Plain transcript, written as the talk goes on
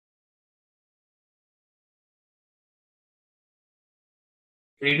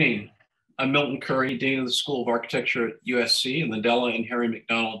Good evening. I'm Milton Curry, Dean of the School of Architecture at USC and the Della and Harry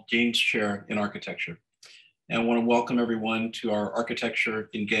McDonald Dean's Chair in Architecture. And I want to welcome everyone to our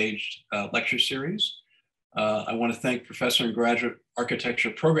Architecture Engaged lecture series. I want to thank Professor and Graduate Architecture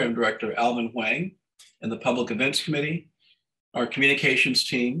Program Director Alvin Huang and the Public Events Committee, our communications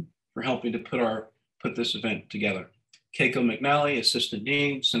team for helping to put this event together. Keiko McNally, Assistant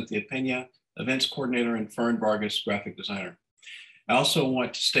Dean, Cynthia Pena, Events Coordinator, and Fern Vargas, Graphic Designer. I also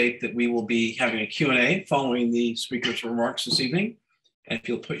want to state that we will be having a Q&A following the speaker's remarks this evening. And if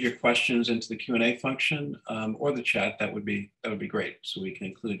you'll put your questions into the Q&A function or the chat, that would be great, so we can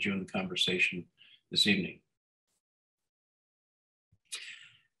include you in the conversation this evening.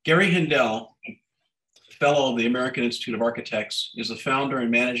 Gary Handel, fellow of the American Institute of Architects, is the founder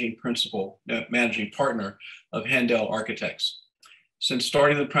and managing partner of Handel Architects. Since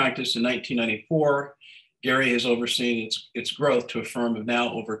starting the practice in 1994, Gary has overseen its growth to a firm of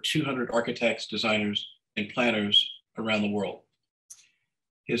now over 200 architects, designers, and planners around the world.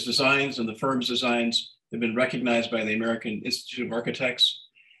 His designs and the firm's designs have been recognized by the American Institute of Architects,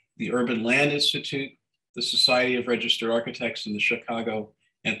 the Urban Land Institute, the Society of Registered Architects, and the Chicago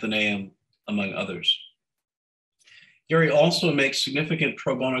Athenaeum, among others. Gary also makes significant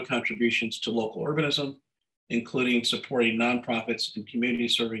pro bono contributions to local urbanism, including supporting nonprofits and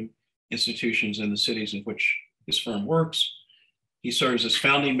community-serving institutions in the cities in which his firm works. He serves as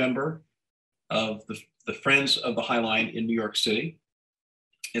founding member of the Friends of the High Line in New York City,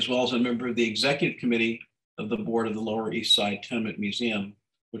 as well as a member of the executive committee of the board of the Lower East Side Tenement Museum,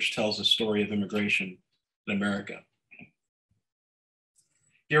 which tells the story of immigration in America.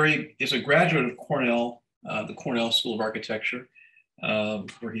 Gary is a graduate of Cornell, the Cornell School of Architecture,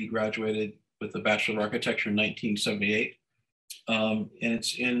 where he graduated with a Bachelor of Architecture in 1978. And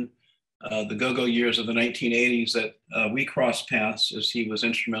it's in the go-go years of the 1980s that we crossed paths, as he was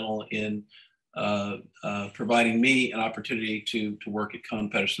instrumental in providing me an opportunity to work at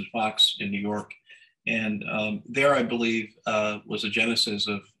Cohn Pedersen Fox in New York. And there, I believe, was a genesis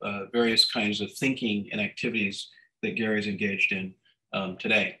of various kinds of thinking and activities that Gary's engaged in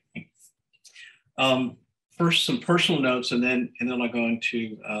today. First, some personal notes, and then I'll go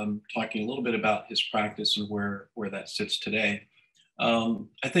into talking a little bit about his practice and where that sits today.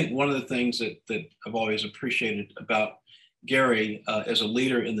 I think one of the things that I've always appreciated about Gary as a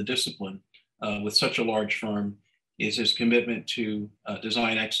leader in the discipline with such a large firm is his commitment to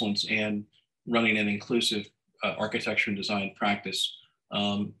design excellence and running an inclusive architecture and design practice,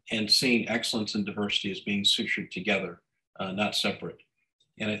 and seeing excellence and diversity as being sutured together, not separate.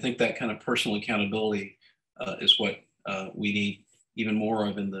 And I think that kind of personal accountability is what we need even more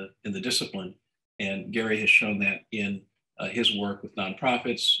of in the discipline. And Gary has shown that in his work with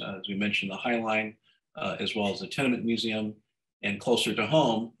nonprofits, as we mentioned, the High Line, as well as the Tenement Museum, and closer to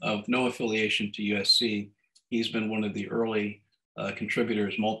home, of no affiliation to USC, he's been one of the early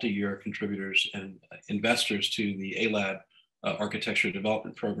contributors, multi-year contributors and investors to the ALAB Architecture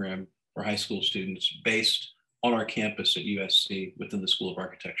Development Program for high school students based on our campus at USC within the School of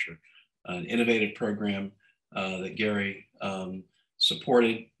Architecture, an innovative program that Gary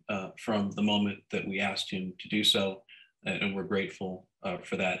supported from the moment that we asked him to do so. And we're grateful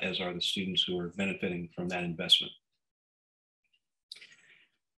for that, as are the students who are benefiting from that investment.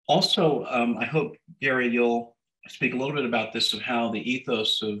 Also, I hope, Gary, you'll speak a little bit about this, of how the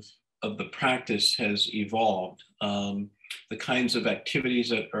ethos of the practice has evolved, the kinds of activities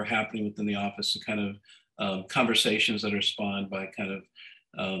that are happening within the office, the kind of conversations that are spawned by kind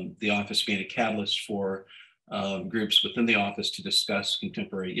of the office being a catalyst for groups within the office to discuss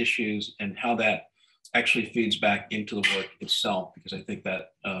contemporary issues, and how that actually feeds back into the work itself, because I think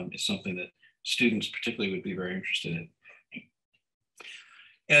that is something that students particularly would be very interested in.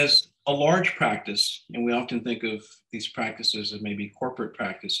 As a large practice, and we often think of these practices as maybe corporate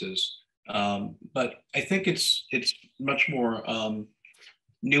practices, but I think it's much more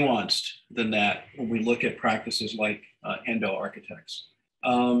nuanced than that when we look at practices like Handel Architects.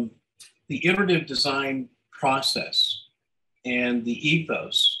 The iterative design process and the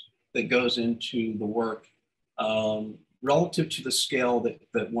ethos that goes into the work relative to the scale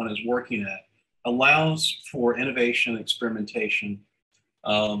that one is working at allows for innovation, experimentation,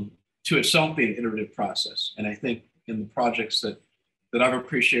 to itself be an iterative process. And I think in the projects that I've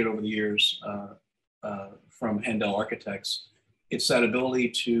appreciated over the years from Handel Architects, it's that ability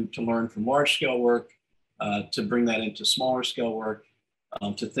to learn from large scale work, to bring that into smaller scale work,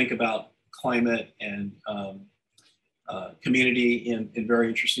 to think about climate and community in very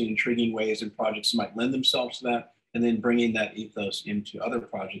interesting, intriguing ways, and projects that might lend themselves to that, and then bringing that ethos into other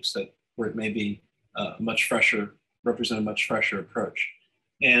projects where it may be much fresher, represent a much fresher approach.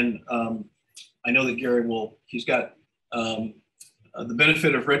 And I know that Gary he's got the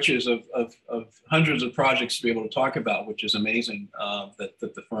benefit of riches of hundreds of projects to be able to talk about, which is amazing that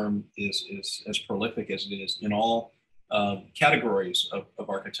the firm is as prolific as it is in all categories of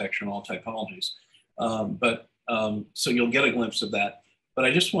architecture and all typologies. So you'll get a glimpse of that. But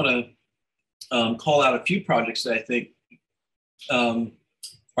I just want to call out a few projects that I think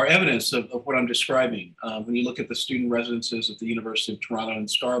are evidence of what I'm describing. When you look at the student residences at the University of Toronto in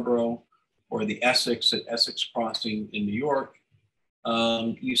Scarborough, or the Essex at Essex Crossing in New York,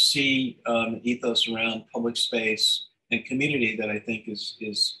 you see ethos around public space and community that I think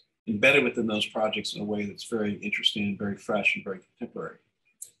is embedded within those projects in a way that's very interesting and very fresh and very contemporary.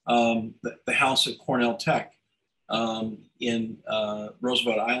 The house at Cornell Tech in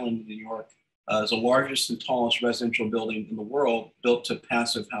Roosevelt Island, New York, is the largest and tallest residential building in the world, built to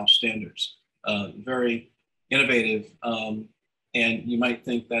passive house standards. Very innovative, and you might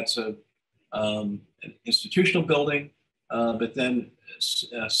think that's an institutional building, but then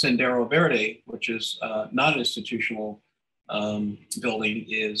Sendero Verde, which is not an institutional building,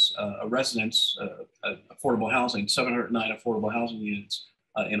 is a residence, affordable housing, 709 affordable housing units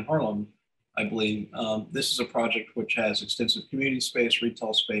in Harlem, I believe. This is a project which has extensive community space,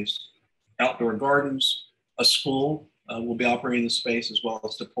 retail space, outdoor gardens. A school will be operating the space, as well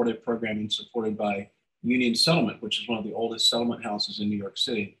as supportive programming supported by Union Settlement, which is one of the oldest settlement houses in New York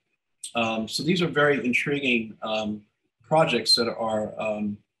City. So these are very intriguing projects that are,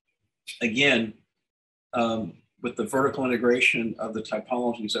 again, with the vertical integration of the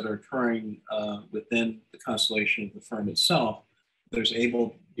typologies that are occurring within the constellation of the firm itself, you're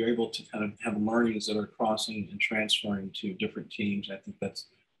able to kind of have learnings that are crossing and transferring to different teams. I think that's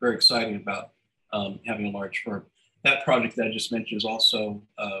very exciting about having a large firm. That project that I just mentioned is also,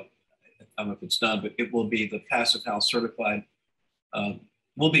 I don't know if it's done, but it will be the Passive House certified,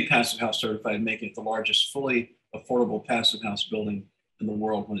 making it the largest fully affordable passive house building in the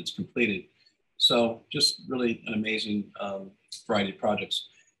world when it's completed. So just really an amazing variety of projects.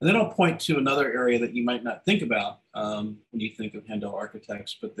 And then I'll point to another area that you might not think about when you think of Handel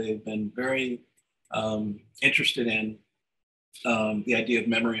Architects, but they've been very interested in the idea of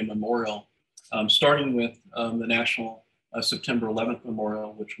memory and memorial, starting with the National September 11th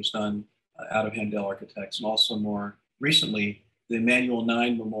Memorial, which was done out of Handel Architects, and also more recently, the Emanuel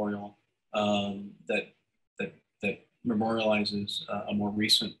 9 Memorial that memorializes a more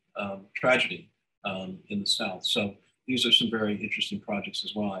recent tragedy in the South. So these are some very interesting projects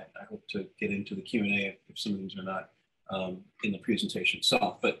as well. I hope to get into the Q&A if some of these are not in the presentation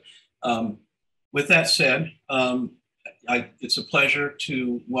itself. But with that said, it's a pleasure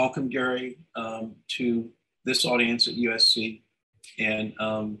to welcome Gary to this audience at USC. And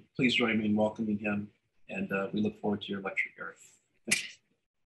please join me in welcoming him. And we look forward to your lecture, Gary.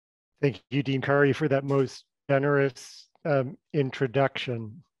 Thank you, Dean Curry, for that most generous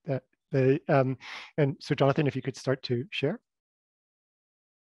introduction. And so, Jonathan, if you could start to share.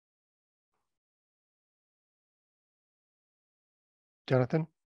 Jonathan?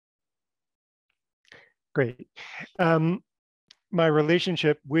 Great. My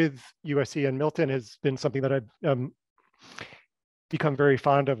relationship with USC and Milton has been something that I've become very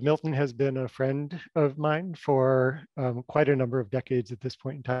fond of. Milton has been a friend of mine for quite a number of decades at this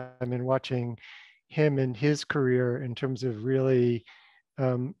point in time, and watching him and his career in terms of really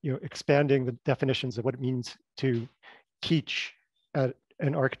expanding the definitions of what it means to teach at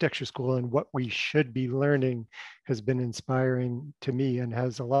an architecture school and what we should be learning has been inspiring to me, and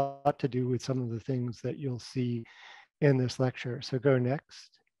has a lot to do with some of the things that you'll see in this lecture. So go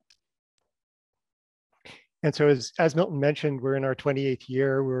next. And so as Milton mentioned, we're in our 28th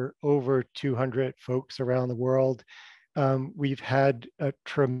year. We're over 200 folks around the world. We've had a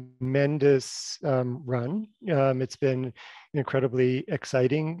tremendous run. It's been incredibly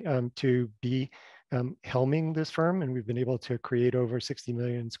exciting to be helming this firm, and we've been able to create over 60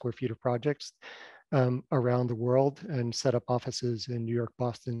 million square feet of projects around the world and set up offices in New York,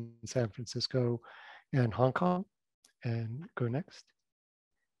 Boston, San Francisco, and Hong Kong. And go next.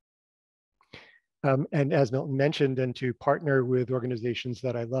 And as Milton mentioned, and to partner with organizations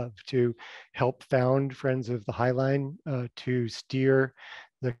that I love, to help found Friends of the High Line, to steer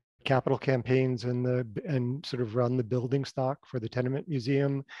the capital campaigns and sort of run the building stock for the Tenement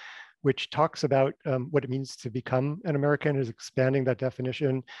Museum, which talks about what it means to become an American, is expanding that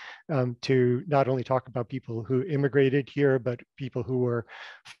definition to not only talk about people who immigrated here, but people who were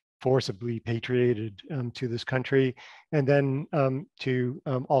forcibly patriated to this country, and then to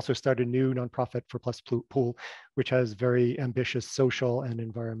also start a new nonprofit for Plus Pool, which has very ambitious social and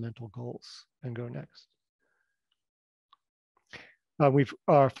environmental goals. And go next. We've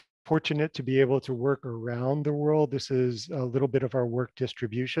fortunate to be able to work around the world. This is a little bit of our work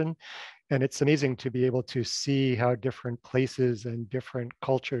distribution. And it's amazing to be able to see how different places and different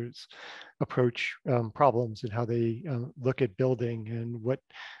cultures approach problems and how they look at building and what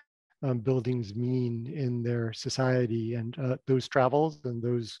buildings mean in their society. And those travels and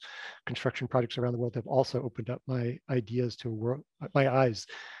those construction projects around the world have also opened up my ideas to a world, my eyes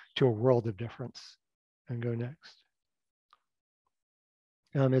to a world of difference. And go next.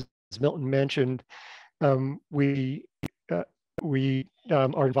 As Milton mentioned, we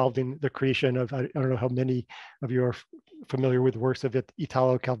are involved in the creation of, I don't know how many of you are familiar with works of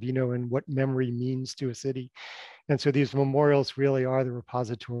Italo Calvino and what memory means to a city. And so these memorials really are the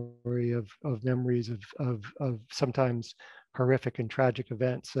repository of memories of sometimes horrific and tragic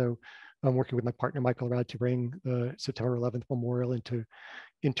events. So I'm working with my partner, Michael Rad, to bring the September 11th memorial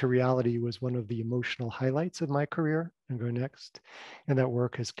into reality was one of the emotional highlights of my career. And go next. And that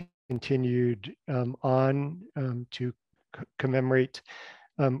work has continued on to commemorate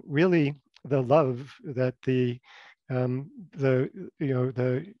really the love that that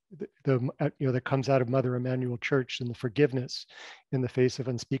comes out of Mother Emanuel Church and the forgiveness in the face of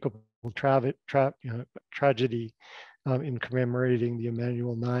unspeakable tragedy in commemorating the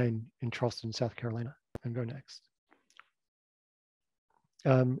Emanuel 9 in Charleston, South Carolina. And go next.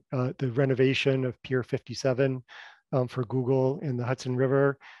 The renovation of Pier 57 for Google in the Hudson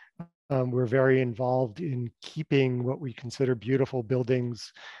River. We're very involved in keeping what we consider beautiful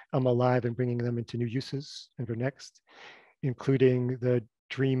buildings alive and bringing them into new uses. And go next, including the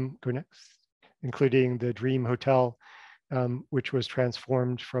Dream, go next, including the Dream Hotel, which was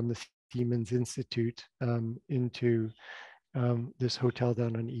transformed from the Siemens Institute into this hotel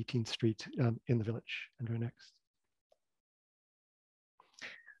down on 18th Street in the Village. And go next.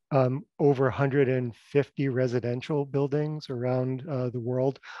 Over 150 residential buildings around the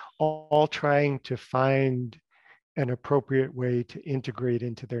world, all trying to find an appropriate way to integrate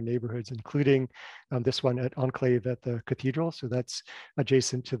into their neighborhoods, including this one at Enclave at the Cathedral. So that's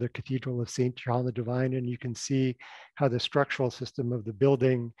adjacent to the Cathedral of St. John the Divine. And you can see how the structural system of the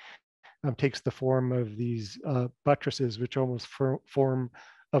building takes the form of these buttresses, which almost form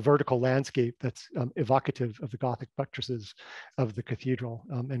a vertical landscape that's evocative of the Gothic buttresses of the cathedral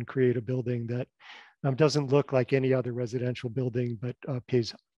and create a building that doesn't look like any other residential building, but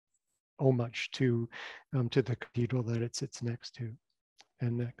pays homage to the cathedral that it sits next to.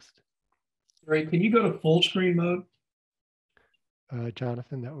 And next. Great. Can you go to full screen mode?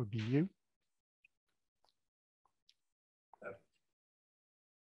 Jonathan, that would be you.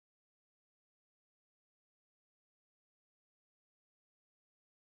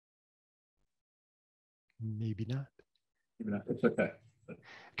 Maybe not. Maybe not. It's okay.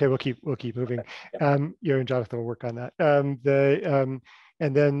 Okay, we'll keep moving. You and Jonathan will work on that.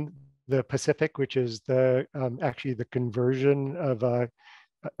 And then the Pacific, which is the actually the conversion of a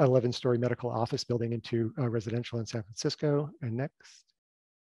 11-story medical office building into residential in San Francisco. And next.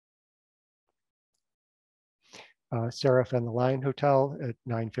 Seraph and the Lion Hotel at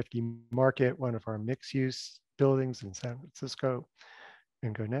 950 Market, one of our mixed-use buildings in San Francisco.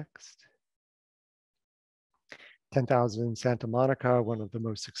 And go next. 10,000 Santa Monica, one of the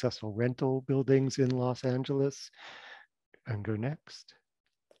most successful rental buildings in Los Angeles. And go next.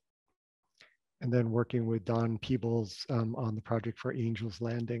 And then working with Don Peebles on the project for Angels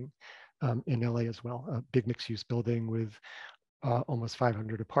Landing in LA as well. A big mixed-use building with almost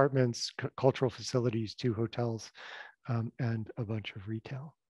 500 apartments, cultural facilities, 2 hotels, and a bunch of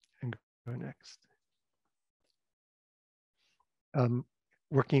retail. And go next.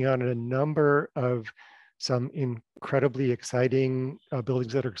 Working on a number of some incredibly exciting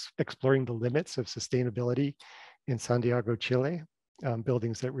buildings that are exploring the limits of sustainability in Santiago, Chile,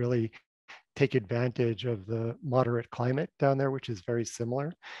 buildings that really take advantage of the moderate climate down there, which is very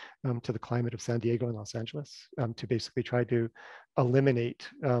similar to the climate of San Diego and Los Angeles, to basically try to eliminate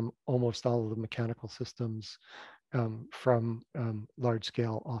almost all of the mechanical systems from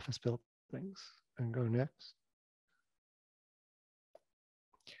large-scale office buildings. And go next.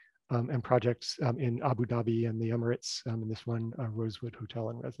 And projects in Abu Dhabi and the Emirates, and this one, Rosewood Hotel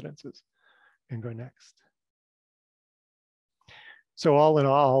and Residences. And go next. So all in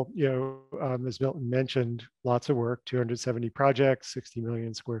all, as Milton mentioned, lots of work, 270 projects, 60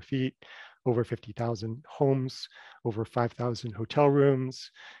 million square feet, over 50,000 homes, over 5,000 hotel rooms,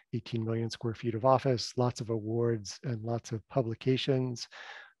 18 million square feet of office, lots of awards and lots of publications.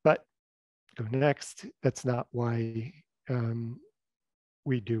 But go next, that's not why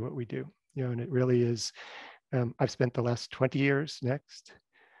we do what we do. And it really is, I've spent the last 20 years, next,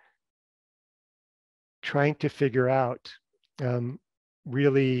 trying to figure out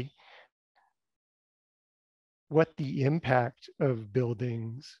really what the impact of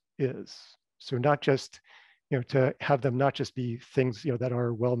buildings is. So not just, to have them not just be things, that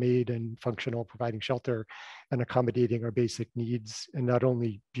are well-made and functional, providing shelter and accommodating our basic needs, and not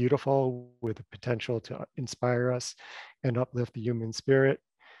only beautiful with the potential to inspire us and uplift the human spirit,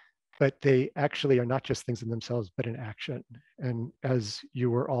 but they actually are not just things in themselves, but in action. And as you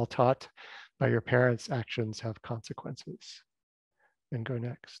were all taught by your parents, actions have consequences. And go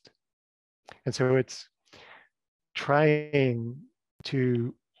next. And so it's trying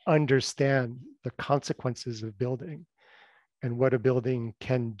to understand the consequences of building and what a building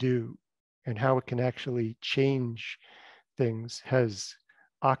can do and how it can actually change things has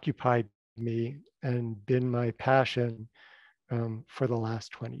occupied me and been my passion for the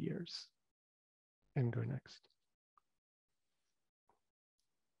last 20 years. And go next.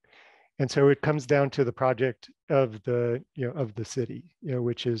 And so it comes down to the project of the, of the city,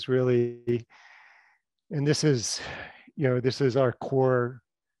 which is really, and this is our core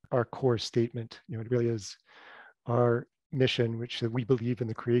statement. It really is our mission, which we believe in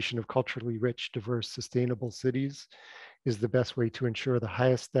the creation of culturally rich, diverse, sustainable cities is the best way to ensure the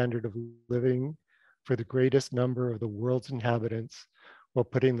highest standard of living for the greatest number of the world's inhabitants while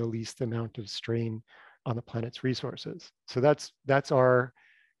putting the least amount of strain on the planet's resources. So that's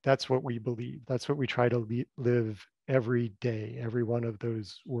what we believe. That's what we try to live every day, every one of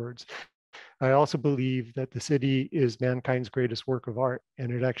those words. I also believe that the city is mankind's greatest work of art,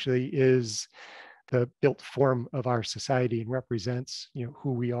 and it actually is the built form of our society and represents,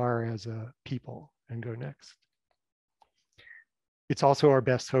 who we are as a people. And go next. It's also our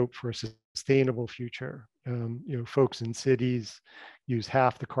best hope for a sustainable future. Folks in cities use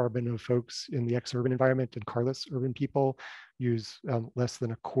half the carbon of folks in the ex-urban environment, and carless urban people use less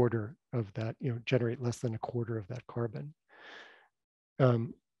than a quarter of that, generate less than a quarter of that carbon. Go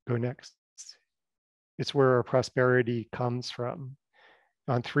next. It's where our prosperity comes from.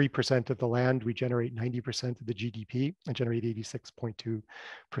 On 3% of the land, we generate 90% of the GDP and generate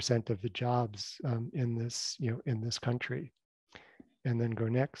 86.2% of the jobs in this country. And then go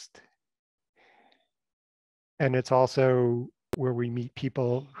next. And it's also where we meet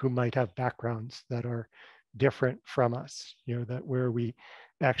people who might have backgrounds that are different from us, that where we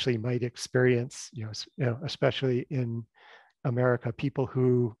actually might experience, especially in America, people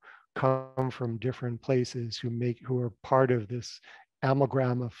who come from different places who are part of this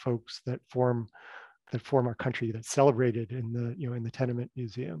amalgam of folks that form our country, that's celebrated in the Tenement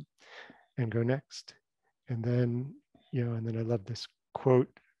Museum. And go next. And then I love this quote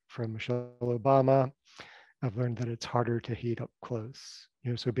from Michelle Obama. I've learned that it's harder to hate up close.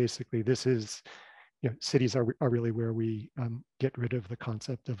 So basically this is, cities are really where we get rid of the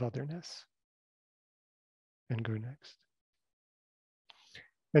concept of otherness. And go next.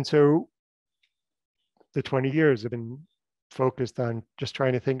 And so the 20 years have been focused on just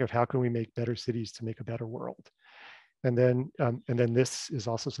trying to think of how can we make better cities to make a better world. And then this is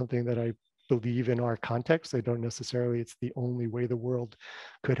also something that I believe in our context. I don't necessarily, it's the only way the world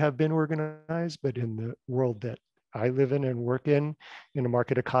could have been organized, but in the world that I live in and work in a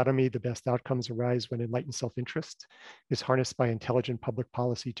market economy, the best outcomes arise when enlightened self-interest is harnessed by intelligent public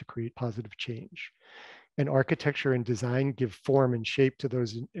policy to create positive change. And architecture and design give form and shape to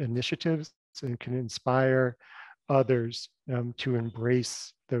those initiatives and can inspire others to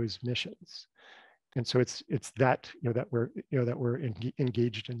embrace those missions. And so it's that that we're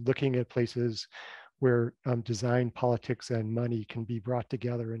engaged in looking at places where design, politics, and money can be brought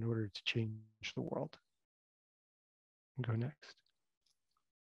together in order to change the world. Go next.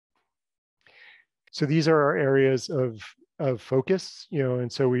 So these are our areas of focus,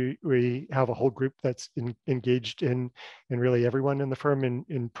 and so we have a whole group that's engaged in really everyone in the firm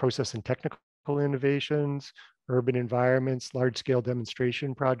in process and technical innovations, urban environments, large-scale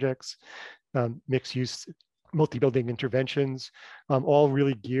demonstration projects, mixed-use multi-building interventions, all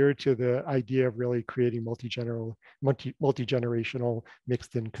really geared to the idea of really creating multi-generational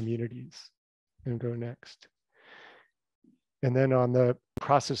mixed-in communities. And go next. And then on the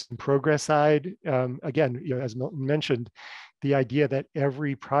process and progress side, again, as Milton mentioned, the idea that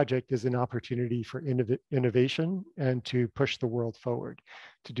every project is an opportunity for innovation and to push the world forward,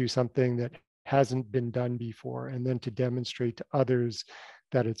 to do something that hasn't been done before, and then to demonstrate to others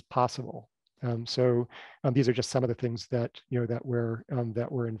that it's possible. So these are just some of the things that that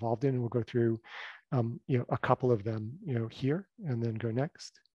we're involved in, and we'll go through a couple of them here, and then go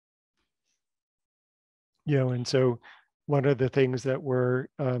next. And so one of the things that we're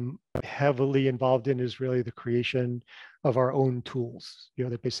heavily involved in is really the creation of our own tools.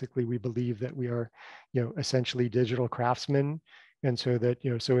 That basically we believe that we are essentially digital craftsmen, And so that,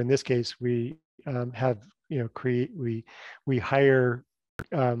 so in this case, we have, we hire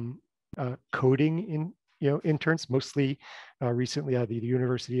coding interns, mostly recently out of the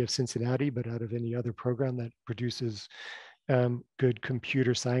University of Cincinnati, but out of any other program that produces good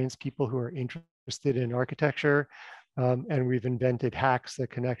computer science people who are interested in architecture. And we've invented hacks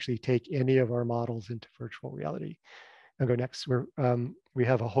that can actually take any of our models into virtual reality. And go next. We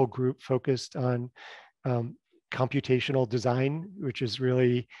have a whole group focused on computational design, which is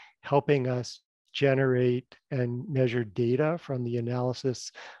really helping us generate and measure data from the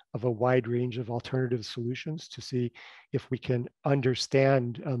analysis of a wide range of alternative solutions to see if we can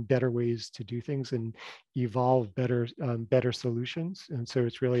understand better ways to do things and evolve better solutions. And so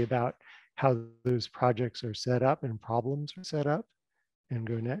it's really about how those projects are set up and problems are set up. And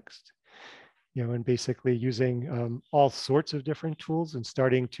go next. And basically using all sorts of different tools and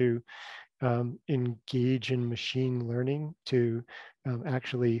starting to engage in machine learning to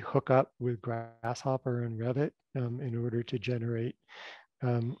actually hook up with Grasshopper and Revit in order to generate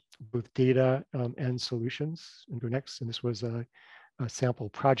both data and solutions. And go next. And this was a sample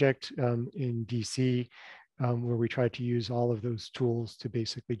project in DC where we tried to use all of those tools to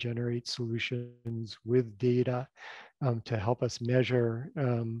basically generate solutions with data to help us measure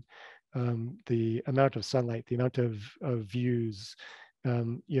the amount of sunlight, the amount of views,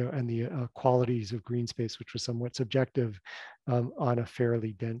 and the qualities of green space, which was somewhat subjective on a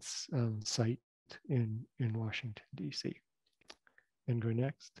fairly dense site in Washington, D.C. And go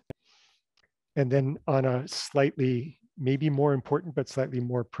next. And then on a slightly, maybe more important, but slightly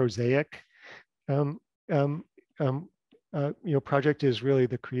more prosaic project is really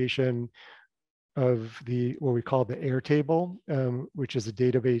the creation of what we call the Airtable, which is a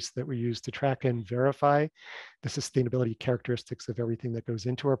database that we use to track and verify the sustainability characteristics of everything that goes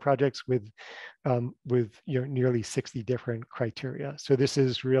into our projects with nearly 60 different criteria. So this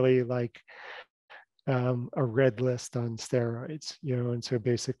is really like a red list on steroids, and so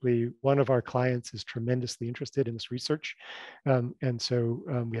basically one of our clients is tremendously interested in this research. And so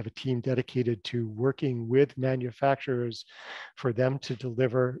we have a team dedicated to working with manufacturers for them to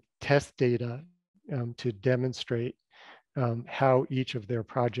deliver test data to demonstrate how each of their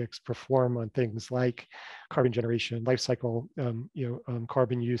projects perform on things like carbon generation, life cycle,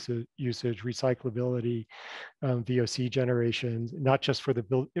 carbon usage, recyclability, VOC generations, not just for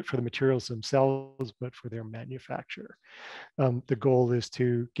the materials themselves, but for their manufacture. The goal is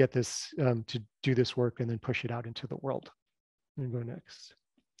to get this, to do this work and then push it out into the world. And go next.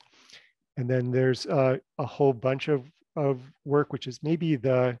 And then there's a whole bunch of work, which is maybe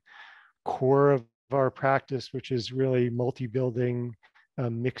the core of our practice, which is really multi-building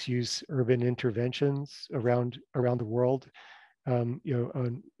mixed-use urban interventions around the world. We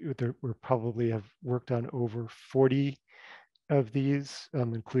probably have worked on over 40 of these,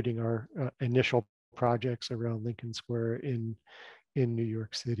 including our initial projects around Lincoln Square in New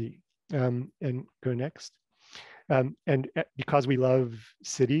York City. And go next. And because we love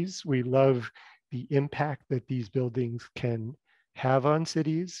cities, we love the impact that these buildings can have on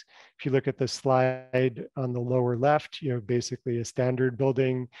cities. If you look at the slide on the lower left, basically a standard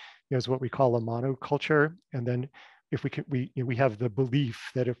building is what we call a monoculture. And then if we have the belief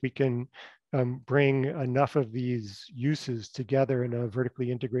that if we can bring enough of these uses together in a vertically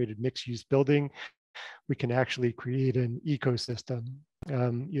integrated mixed-use building, we can actually create an ecosystem.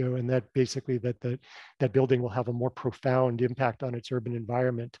 And that basically that building will have a more profound impact on its urban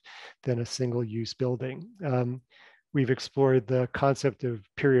environment than a single-use building. We've explored the concept of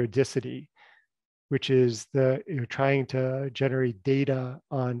periodicity, which is trying to generate data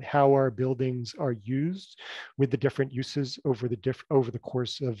on how our buildings are used with the different uses over the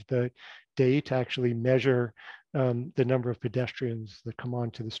course of the day to actually measure the number of pedestrians that come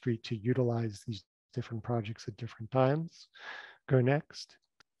onto the street to utilize these different projects at different times. Go next.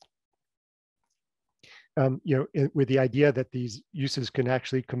 With the idea that these uses can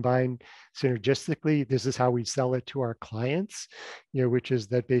actually combine synergistically, this is how we sell it to our clients, which is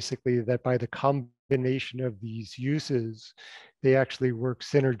that basically that by the combination of these uses, they actually work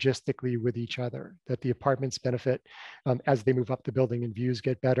synergistically with each other, that the apartments benefit as they move up the building and views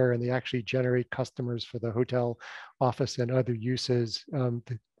get better, and they actually generate customers for the hotel, office, and other uses.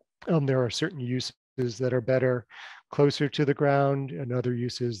 There are certain uses that are better closer to the ground and other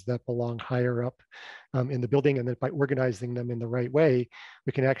uses that belong higher up in the building. And that by organizing them in the right way,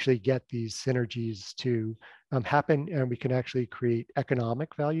 we can actually get these synergies to happen, and we can actually create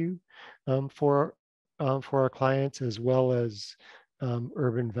economic value for our clients, as well as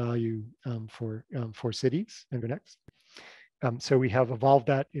urban value for cities. And go next. So we have evolved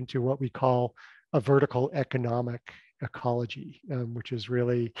that into what we call a vertical economic ecology, which is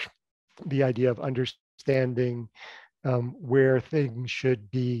really the idea of understanding where things should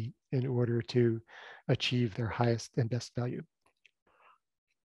be in order to achieve their highest and best value.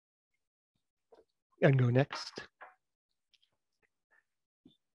 And go next.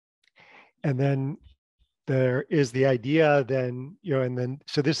 And then there is the idea then, and then,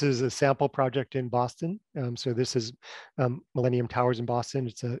 so this is a sample project in Boston. So this is Millennium Towers in Boston.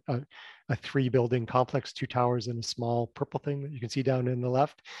 It's a 3-building complex, 2 towers and a small purple thing that you can see down in the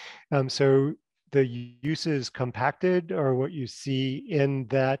left. So the uses compacted are what you see in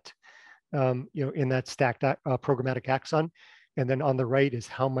that, in that stacked programmatic axon. And then on the right is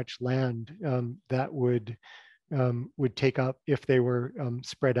how much land that would take up if they were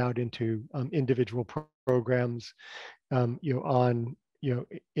spread out into individual programs, in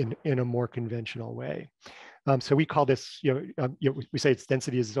a more conventional way. So we call this, we say its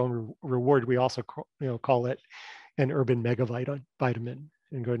density is its own reward. We also, call it an urban megavitamin.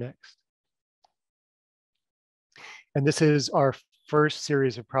 And go next. And this is our first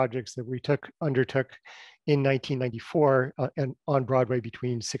series of projects that we undertook in 1994 and on Broadway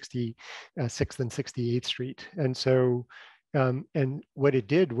between 66th and 68th Street. And so, and what it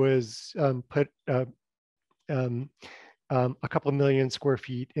did was put a couple of million square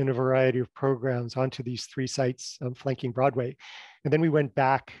feet in a variety of programs onto these 3 sites flanking Broadway. And then we went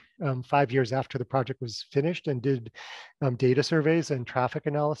back 5 years after the project was finished and did data surveys and traffic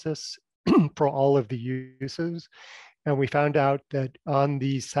analysis for all of the uses. And we found out that on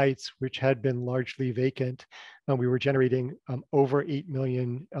these sites, which had been largely vacant, we were generating over 8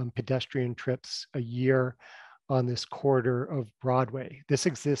 million pedestrian trips a year on this corridor of Broadway. This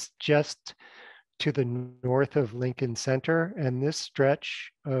exists just to the north of Lincoln Center, and this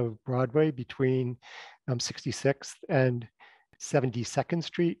stretch of Broadway between 66th and 72nd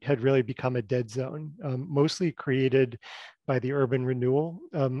Street had really become a dead zone, mostly created by the urban renewal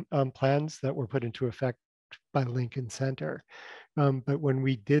plans that were put into effect by Lincoln Center. But when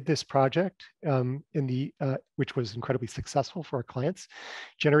we did this project, which was incredibly successful for our clients,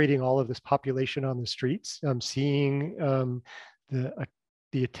 generating all of this population on the streets, seeing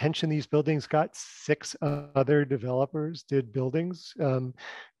the attention these buildings got, 6 other developers did buildings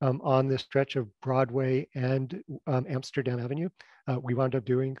on this stretch of Broadway and Amsterdam Avenue. We wound up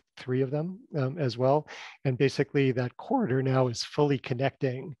doing 3 of them as well. And basically that corridor now is fully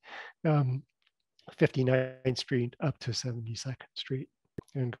connecting 59th Street up to 72nd Street.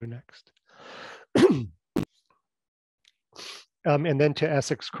 And go next. And then to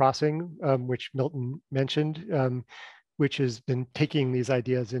Essex Crossing, which Milton mentioned, which has been taking these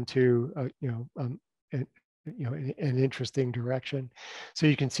ideas into an interesting direction. So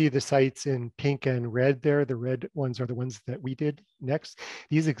you can see the sites in pink and red there. The red ones are the ones that we did next.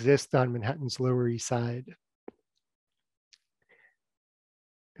 These exist on Manhattan's Lower East Side.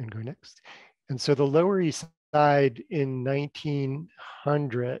 And go next. And so the Lower East Side in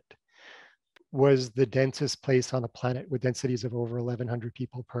 1900 was the densest place on the planet with densities of over 1,100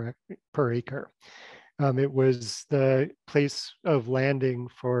 people per acre. It was the place of landing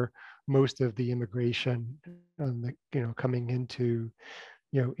for most of the immigration, coming into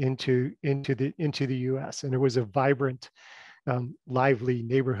the U.S. And it was a vibrant, lively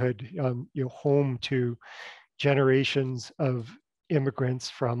neighborhood, home to generations of immigrants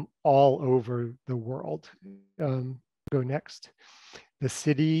from all over the world. Go next. The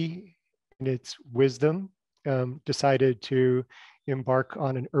city, in its wisdom, decided to embark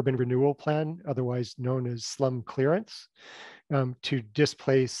on an urban renewal plan, otherwise known as slum clearance, to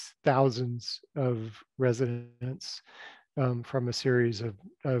displace thousands of residents from a series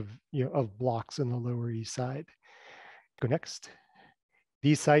of blocks in the Lower East Side. Go next.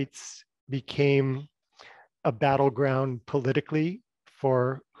 These sites became a battleground politically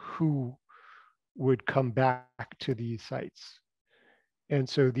for who would come back to these sites. And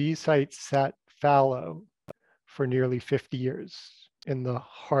so these sites sat fallow for nearly 50 years in the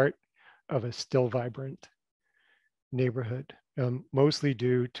heart of a still vibrant neighborhood, mostly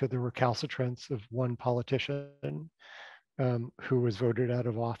due to the recalcitrance of one politician who was voted out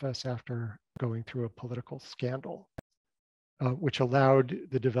of office after going through a political scandal, which allowed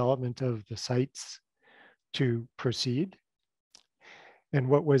the development of the sites to proceed. And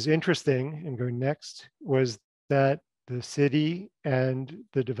what was interesting, and going next, was that the city and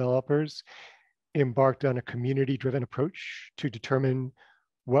the developers embarked on a community-driven approach to determine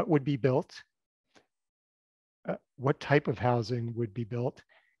what would be built, what type of housing would be built,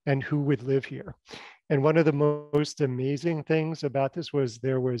 and who would live here. And one of the most amazing things about this was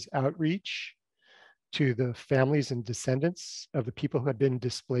there was outreach to the families and descendants of the people who had been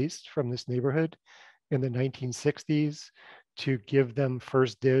displaced from this neighborhood in the 1960s to give them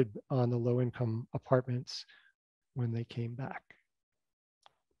first dib on the low-income apartments when they came back.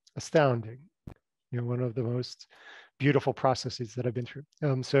 Astounding. One of the most beautiful processes that I've been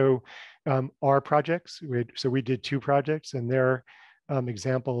through. Our projects, we did 2 projects, and they're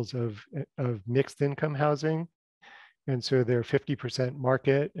examples of mixed income housing. And so they're 50%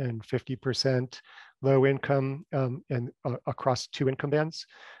 market and 50% low income, and across 2 income bands,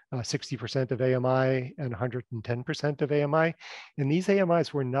 60% of AMI and 110% of AMI. And these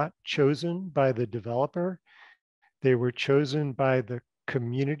AMIs were not chosen by the developer. They were chosen by the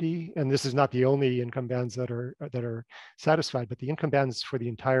community. And this is not the only income bands that are satisfied, but the income bands for the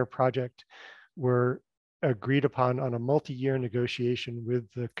entire project were agreed upon on a multi-year negotiation with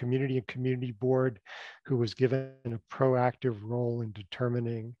the community and community board, who was given a proactive role in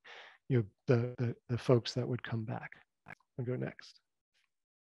determining the folks that would come back. I'll go next.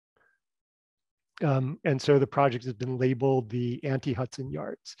 And so the project has been labeled the anti-Hudson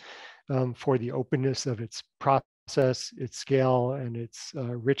Yards for the openness of its process, its scale, and its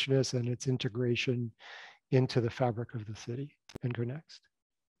richness and its integration into the fabric of the city. And go next.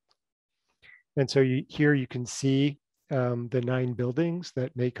 And so here you can see the 9 buildings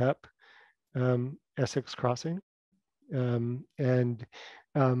that make up Essex Crossing.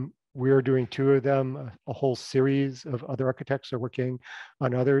 We're doing 2 of them. A whole series of other architects are working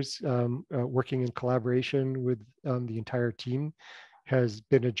on others. Working in collaboration with the entire team has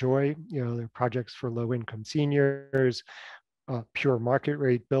been a joy. There are projects for low-income seniors, pure market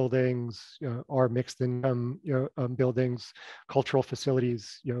rate buildings, our mixed income buildings, cultural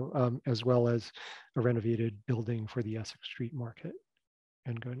facilities, as well as a renovated building for the Essex Street Market.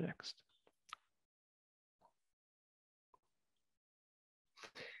 And go next.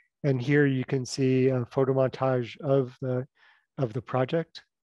 And here you can see a photo montage of the project.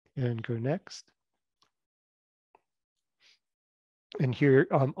 And go next. And here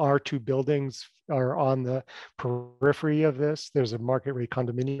our 2 buildings are on the periphery of this. There's a market rate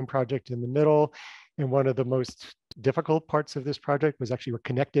condominium project in the middle. And one of the most difficult parts of this project was actually we're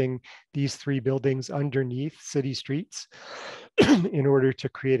connecting these 3 buildings underneath city streets in order to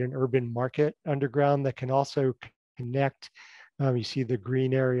create an urban market underground that can also connect. You see the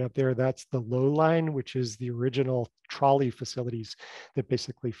green area up there, that's the low line, which is the original trolley facilities that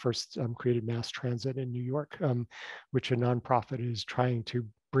basically first created mass transit in New York, which a nonprofit is trying to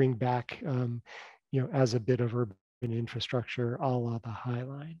bring back as a bit of urban infrastructure, a la the High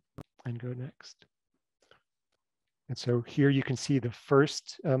Line. And go next. And so here you can see the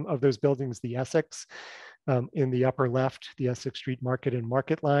first of those buildings, the Essex. In the upper left, the Essex Street Market and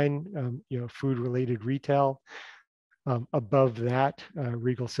Market Line, food-related retail. Above that,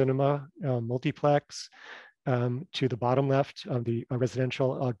 Regal Cinema multiplex. To the bottom left, the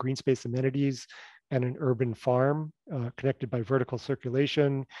residential green space amenities and an urban farm connected by vertical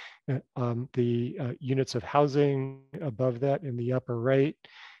circulation. The units of housing above that in the upper right.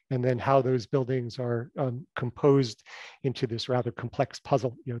 And then how those buildings are composed into this rather complex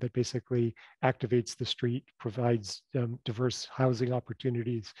puzzle, that basically activates the street, provides diverse housing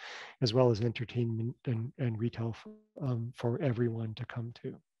opportunities, as well as entertainment and retail for everyone to come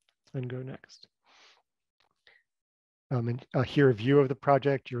to. And go next. And here a view of the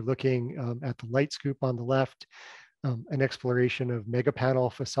project. You're looking at the light scoop on the left, an exploration of mega panel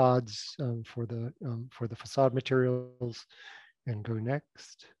facades for the facade materials. And go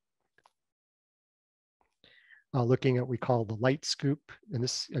next. Looking at what we call the light scoop, and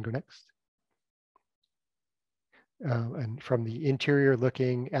go next. And from the interior,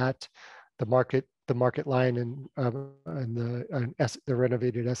 looking at the market line and the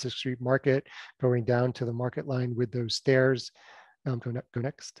renovated Essex Street Market, going down to the market line with those stairs. Go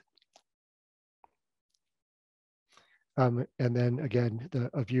next. And then again,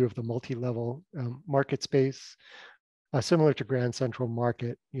 a view of the multi-level market space, similar to Grand Central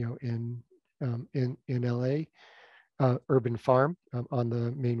Market, in LA. Urban farm on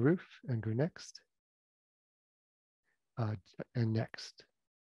the main roof. And go next. And next.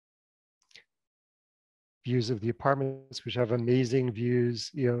 Views of the apartments, which have amazing views,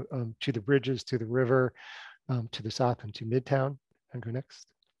 to the bridges, to the river, to the south and to Midtown. And go next.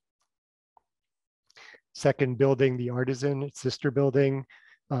 Second building, the Artisan, its sister building.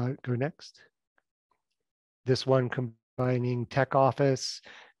 Go next. This one combining tech office,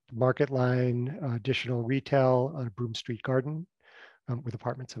 Market Line, additional retail on Broome Street Garden with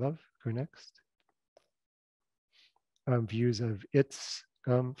apartments above. Go next. Views of its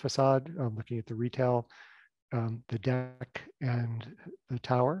facade, looking at the retail, the deck and the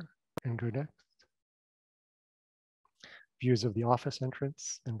tower. And go next. Views of the office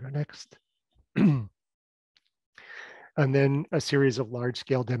entrance. And go next. And then a series of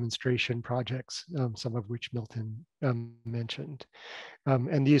large-scale demonstration projects, some of which Milton mentioned.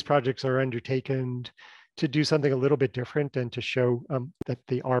 And these projects are undertaken to do something a little bit different and to show that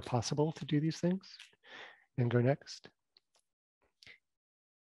they are possible to do these things. And go next.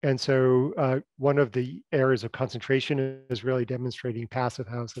 And so one of the areas of concentration is really demonstrating passive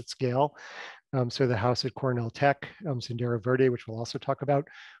house at scale. So the house at Cornell Tech, Sendero Verde, which we'll also talk about,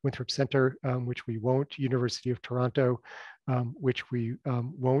 Winthrop Center, which we won't, University of Toronto, which we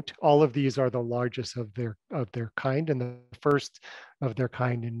won't. All of these are the largest of their kind and the first of their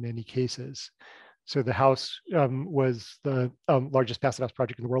kind in many cases. So the house was the largest passive house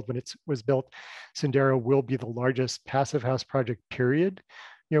project in the world when it was built. Sendero will be the largest passive house project, period,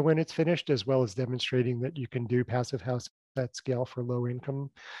 when it's finished, as well as demonstrating that you can do passive house at scale for low income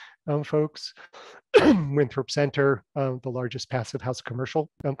folks. Winthrop Center, the largest passive house commercial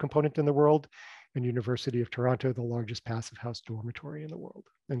component in the world, and University of Toronto, the largest passive house dormitory in the world.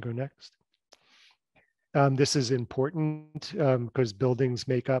 And go next. This is important because buildings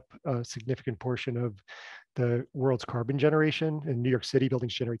make up a significant portion of the world's carbon generation. In New York City,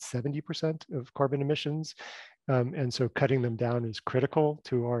 buildings generate 70% of carbon emissions. And so cutting them down is critical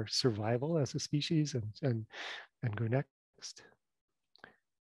to our survival as a species. And go next.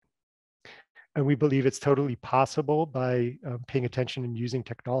 And we believe it's totally possible by paying attention and using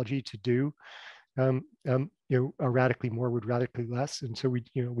technology to do radically more with radically less. And so we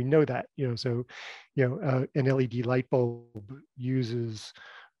know that, so, an LED light bulb uses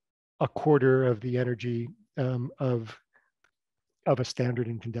a quarter of the energy of a standard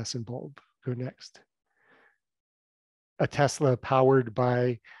incandescent bulb. Go next. A Tesla powered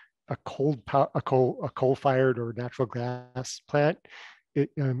by a coal-fired or natural gas plant, it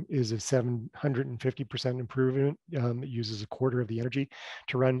is a 750% improvement. It uses a quarter of the energy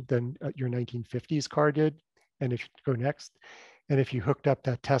to run than your 1950s car did. And if you go next, and if you hooked up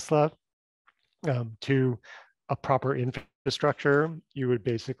that Tesla to a proper infrastructure, you would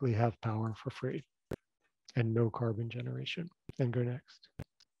basically have power for free and no carbon generation. And go next.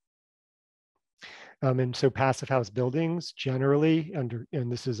 And so passive house buildings generally, and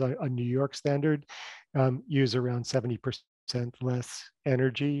this is a New York standard, use around 70% less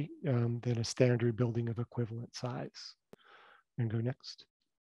energy than a standard building of equivalent size. And go next.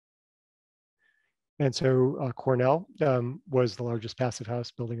 And so Cornell was the largest passive house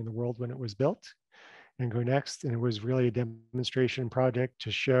building in the world when it was built. And go next. And it was really a demonstration project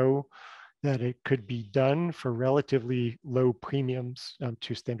to show that it could be done for relatively low premiums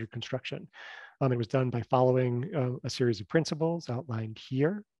to standard construction. It was done by following a series of principles outlined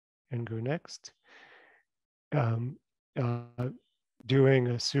here. And go next. Doing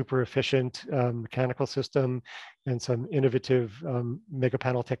a super efficient mechanical system and some innovative mega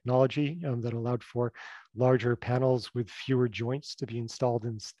panel technology that allowed for larger panels with fewer joints to be installed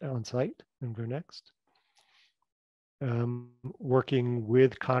on site. And go next. Working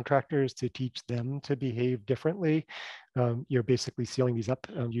with contractors to teach them to behave differently. Basically sealing these up,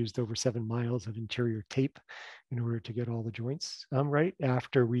 used over 7 miles of interior tape in order to get all the joints right.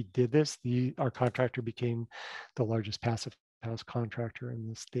 After we did this, our contractor became the largest passive house contractor in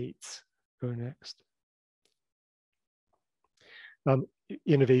the States. Go next.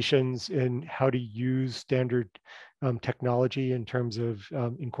 Innovations in how to use standard technology in terms of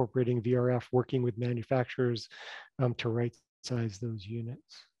incorporating VRF, working with manufacturers to right size those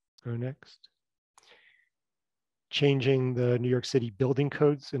units. Go next. Changing the New York City building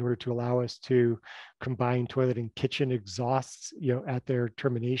codes in order to allow us to combine toilet and kitchen exhausts, at their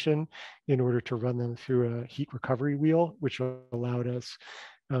termination in order to run them through a heat recovery wheel, which allowed us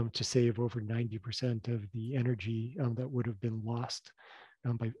to save over 90% of the energy that would have been lost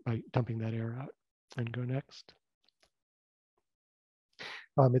by dumping that air out. And go next.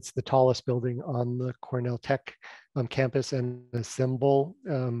 It's the tallest building on the Cornell Tech campus and a symbol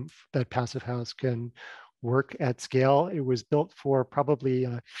that passive house can work at scale. It was built for probably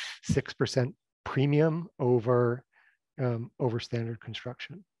a 6% premium over standard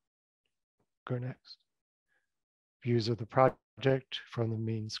construction. Go next. Views of the project from the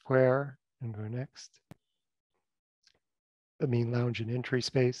main square, and go next. The main lounge and entry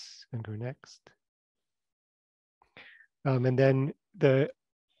space, and go next. And then the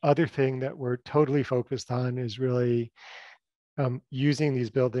other thing that we're totally focused on is really using these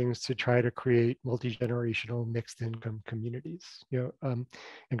buildings to try to create multi-generational mixed income communities, and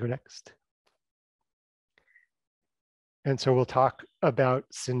go next. And so we'll talk about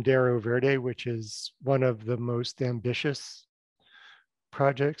Sendero Verde, which is one of the most ambitious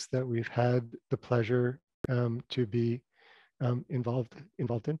projects that we've had the pleasure to be involved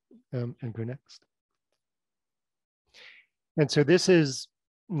in, and go next. And so this is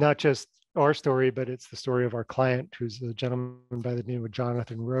not just our story, but it's the story of our client, who's a gentleman by the name of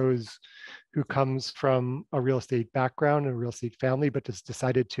Jonathan Rose, who comes from a real estate background and a real estate family, but has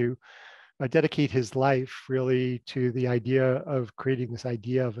decided to dedicate his life really to the idea of creating this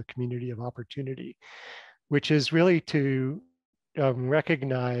idea of a community of opportunity, which is really to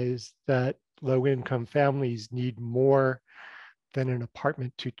recognize that low-income families need more than an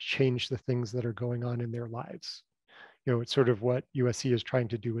apartment to change the things that are going on in their lives. You know, it's sort of what USC is trying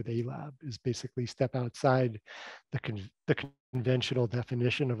to do with A-Lab, is basically step outside the conventional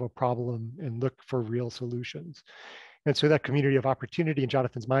definition of a problem and look for real solutions. And so that community of opportunity in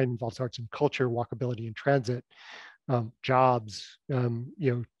Jonathan's mind involves arts and culture, walkability and transit, jobs,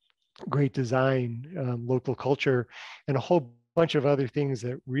 great design, local culture, and a whole bunch of other things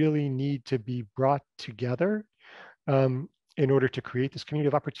that really need to be brought together in order to create this community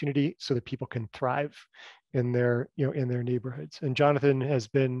of opportunity so that people can thrive in their, in their neighborhoods. And Jonathan has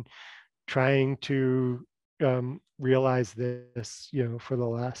been trying to realize this, for the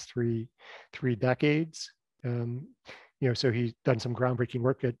last three decades. So he's done some groundbreaking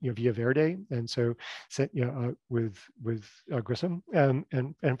work at Villa Verde, and so with Grissom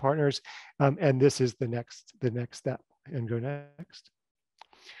and partners, and this is the next step. And go next.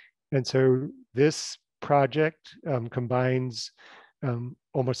 And so this project combines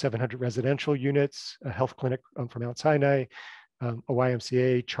almost 700 residential units, a health clinic from Mount Sinai, a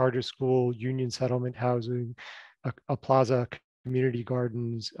YMCA, charter school, union settlement housing, a plaza, community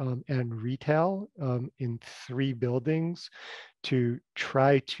gardens, and retail in 3 buildings to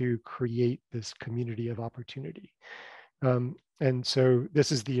try to create this community of opportunity. And so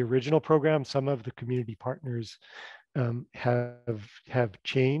this is the original program. Some of the community partners have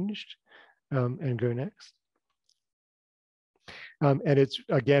changed. And go next. And it's,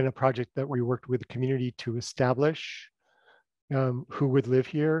 again, a project that we worked with the community to establish who would live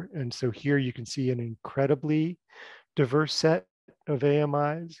here. And so here you can see an incredibly diverse set of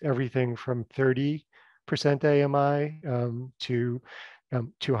AMIs, everything from 30% AMI to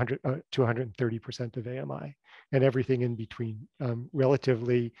 230% of AMI, and everything in between.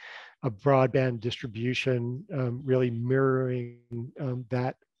 Relatively a broadband distribution, really mirroring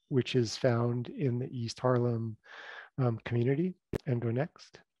that which is found in the East Harlem community. And go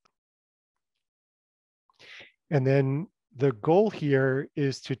next. And then the goal here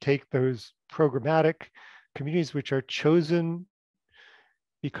is to take those programmatic communities which are chosen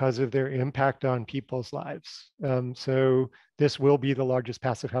because of their impact on people's lives. So this will be the largest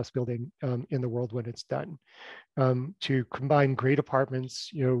passive house building in the world when it's done. To combine great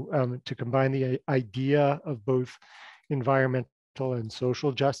apartments, to combine the idea of both environmental and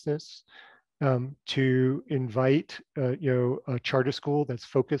social justice, to invite a charter school that's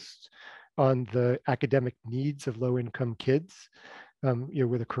focused on the academic needs of low-income kids,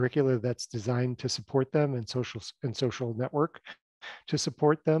 with a curricula that's designed to support them and social network to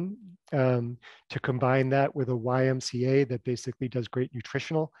support them, to combine that with a YMCA that basically does great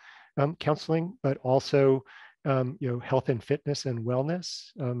nutritional counseling, but also health and fitness and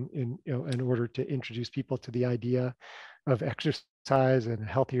wellness in order to introduce people to the idea of exercise and a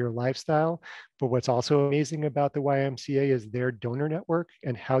healthier lifestyle. But what's also amazing about the YMCA is their donor network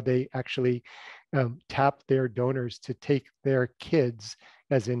and how they actually tap their donors to take their kids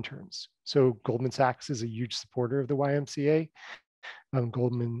as interns. So Goldman Sachs is a huge supporter of the YMCA.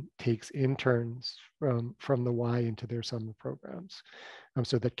 Goldman takes interns from the Y into their summer programs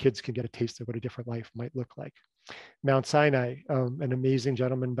so that kids can get a taste of what a different life might look like. Mount Sinai, an amazing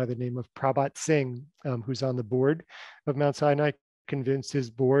gentleman by the name of Prabhat Singh, who's on the board of Mount Sinai, convinced his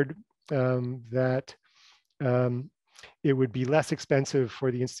board that it would be less expensive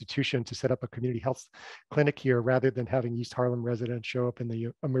for the institution to set up a community health clinic here rather than having East Harlem residents show up in the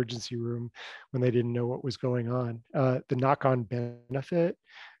emergency room when they didn't know what was going on. The knock-on benefit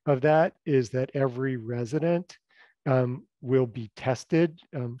of that is that every resident will be tested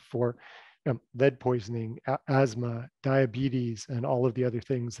for lead poisoning, asthma, diabetes, and all of the other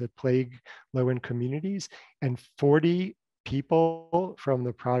things that plague low-income communities. And 40 people from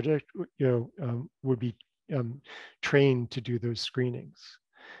the project would be trained to do those screenings.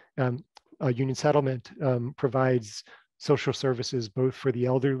 Union Settlement provides social services both for the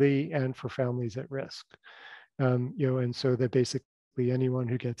elderly and for families at risk. And so that basically anyone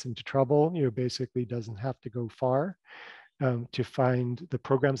who gets into trouble, basically doesn't have to go far to find the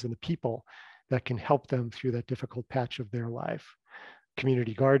programs and the people that can help them through that difficult patch of their life.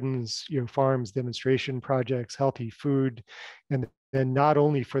 Community gardens, farms, demonstration projects, healthy food, and then not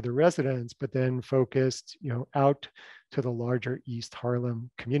only for the residents, but then focused, out to the larger East Harlem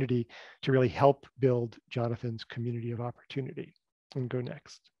community to really help build Jonathan's community of opportunity. And go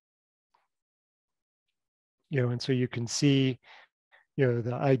next. And so you can see,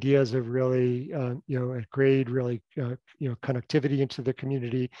 the ideas of really, at grade, really, connectivity into the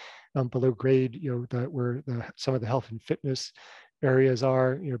community, below grade, that where some of the health and fitness areas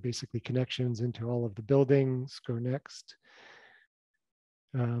are, basically connections into all of the buildings. Go next.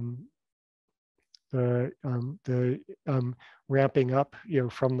 The ramping up,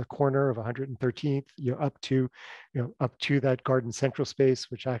 from the corner of 113th, up to that Garden Central space,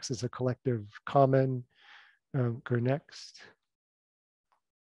 which acts as a collective common. Go next.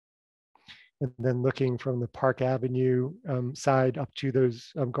 And then looking from the Park Avenue side up to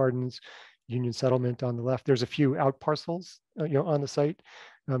those gardens, Union Settlement on the left. There's a few out parcels, on the site.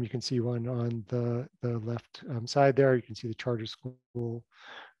 You can see one on the left side there. You can see the charter school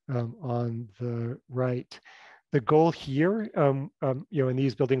on the right. The goal here, and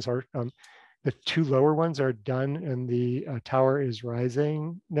these buildings are, the two lower ones are done and the tower is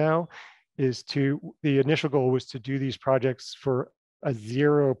rising now, the initial goal was to do these projects for a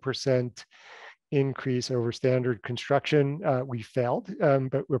 0% increase over standard construction. We failed,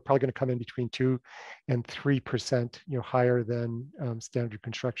 but we're probably going to come in between 2 and 3%, higher than standard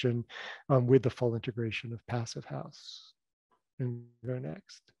construction, with the full integration of passive house. And go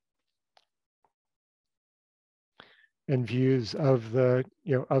next. And views of the,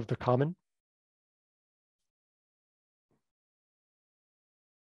 of the common.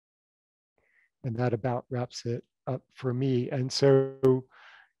 And that about wraps it up for me. And so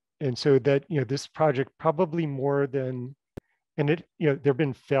that, this project probably more than, and it, there have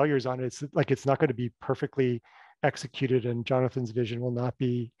been failures on it. It's like, it's not going to be perfectly executed, and Jonathan's vision will not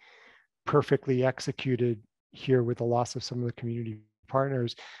be perfectly executed here with the loss of some of the community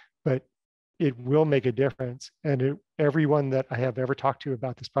partners, but it will make a difference. And everyone that I have ever talked to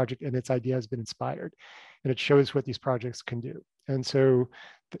about this project and its idea has been inspired, and it shows what these projects can do. And so,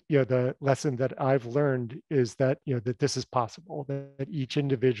 the lesson that I've learned is that, that this is possible, that each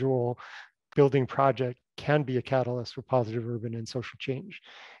individual building project can be a catalyst for positive urban and social change.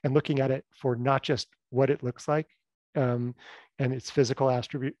 And looking at it for not just what it looks like and its physical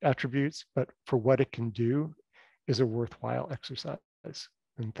attributes, but for what it can do is a worthwhile exercise.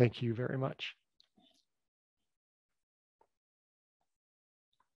 And thank you very much.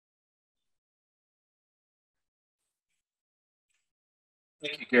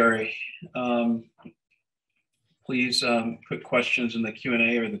 Thank you, Gary. Please put questions in the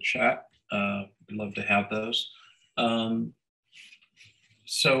Q&A or the chat. We'd love to have those.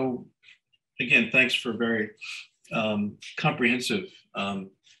 So again, thanks for a very comprehensive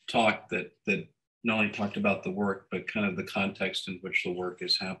talk that not only talked about the work, but kind of the context in which the work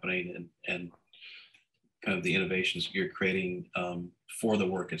is happening, and kind of the innovations that you're creating for the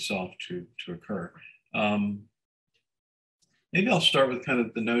work itself to occur. Maybe I'll start with kind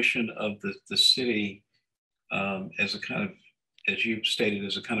of the notion of the city as a kind of, as you stated,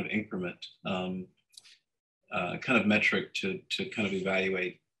 as a kind of increment, kind of metric to kind of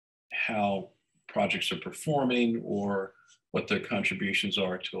evaluate how projects are performing or what their contributions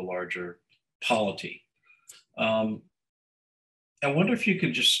are to a larger polity. I wonder if you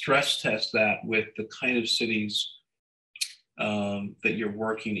could just stress test that with the kind of cities that you're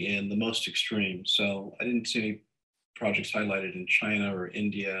working in, the most extreme. So I didn't see any projects highlighted in China or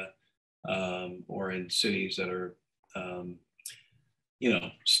India, or in cities that are,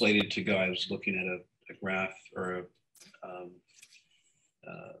 slated to go. I was looking at a graph or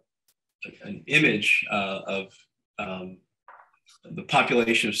an image of the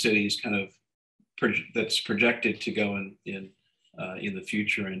population of cities kind of that's projected to go in the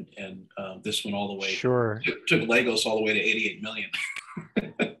future, and this one all the way. Sure. Took Lagos all the way to 88 million.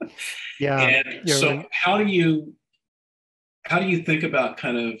 Yeah. And so how do you think about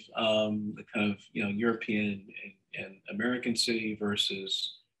kind of the kind of European and American city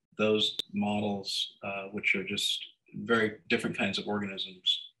versus those models, which are just very different kinds of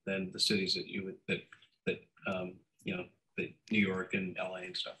organisms than the cities that you would that New York and LA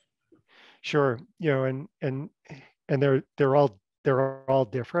and stuff. Sure, and they're all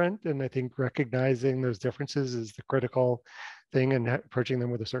different, and I think recognizing those differences is the critical thing, and approaching them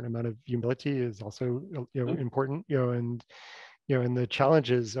with a certain amount of humility is also important. And the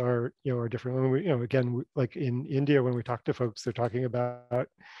challenges are different. When we, again, like in India, when we talk to folks, they're talking about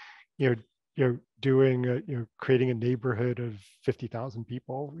doing creating a neighborhood of 50,000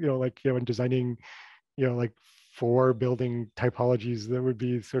 people, and designing like 4 building typologies that would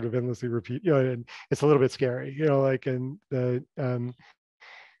be sort of endlessly repeat, and it's a little bit scary, like, and the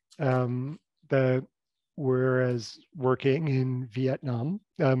whereas working in Vietnam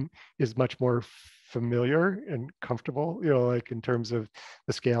is much more familiar and comfortable, like in terms of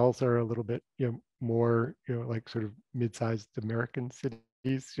the scales are a little bit, more, like sort of mid-sized American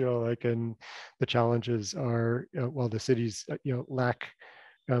cities, like, and the challenges are, while the cities, lack,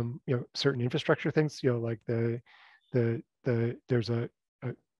 certain infrastructure things, like there's a,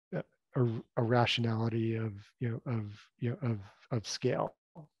 a rationality of, of scale.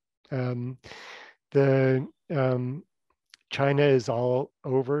 Um, the China is all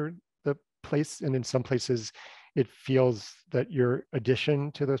over the place, and in some places, it feels that your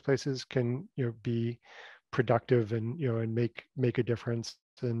addition to those places can, be productive and, and make a difference,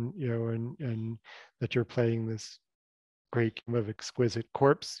 and, and that you're playing this great game of exquisite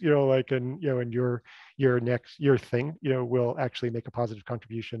corpse, like, and, and your thing, will actually make a positive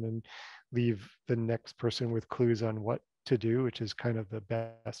contribution and leave the next person with clues on what to do, which is kind of the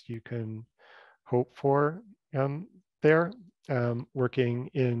best you can hope for there. Working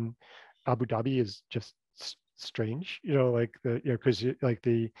in Abu Dhabi is just strange, like because like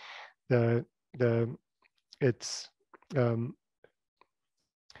the it's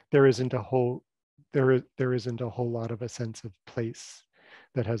there isn't a whole there isn't a whole lot of a sense of place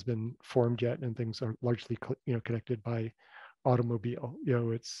that has been formed yet, and things are largely connected by automobile.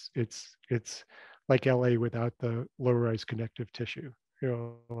 It's like LA without the low-rise connective tissue.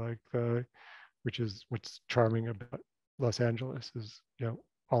 Like which is what's charming about Los Angeles is,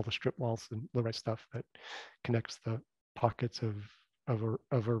 all the strip malls and low-rise stuff that connects the pockets of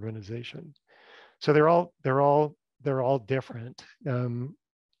urbanization. So they're all different.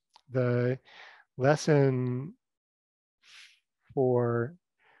 The lesson for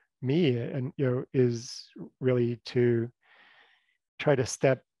me, and is really to try to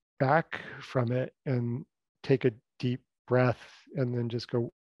step back from it and take a deep breath, and then just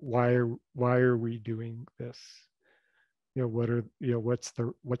go, why are we doing this? What are, what's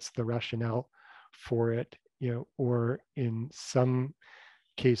the rationale for it? Or in some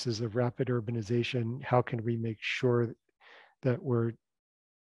cases of rapid urbanization, how can we make sure that we're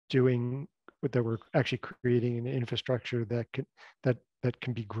actually creating an infrastructure that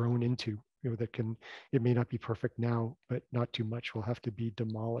can be grown into, that can, it may not be perfect now, but not too much will have to be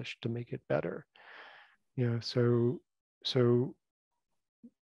demolished to make it better. So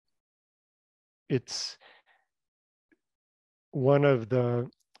it's one of the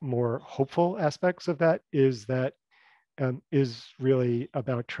more hopeful aspects of that is really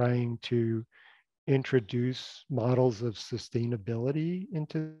about trying to introduce models of sustainability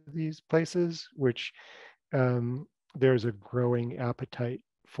into these places, which there's a growing appetite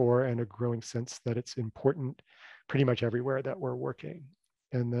for, and a growing sense that it's important pretty much everywhere that we're working.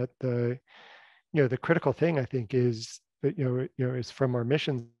 And that the critical thing, I think, is that, is from our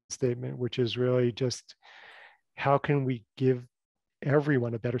mission statement, which is really just how can we give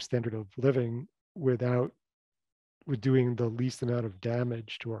everyone a better standard of living with doing the least amount of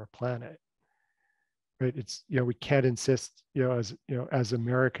damage to our planet. Right? It's, we can't insist, as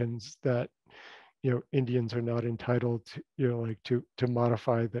Americans, that Indians are not entitled to, like to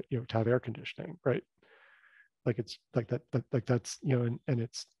modify that, to have air conditioning, right? Like it's like that like that's, and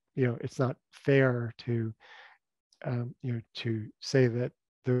it's, it's not fair to to say that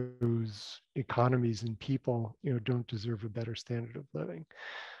those economies and people, don't deserve a better standard of living.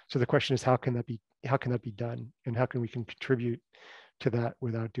 So the question is, how can that be done, and how can we contribute to that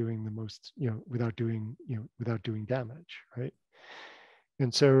without doing the most, without doing damage, right?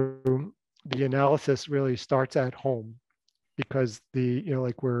 And so the analysis really starts at home, because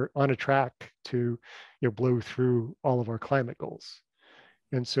like we're on a track to, blow through all of our climate goals.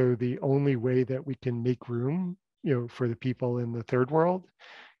 And so the only way that we can make room, for the people in the third world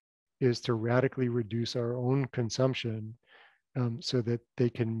is to radically reduce our own consumption, so that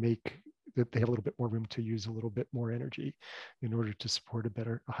they have a little bit more room to use a little bit more energy in order to support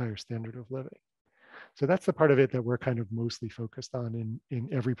a higher standard of living. So that's the part of it that we're kind of mostly focused on in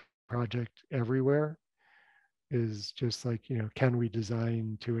every project everywhere, is just like, can we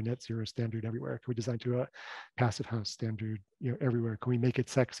design to a net zero standard everywhere? Can we design to a passive house standard, everywhere? Can we make it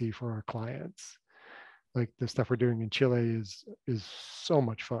sexy for our clients? Like the stuff we're doing in Chile is so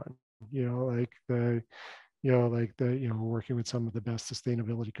much fun, like we're working with some of the best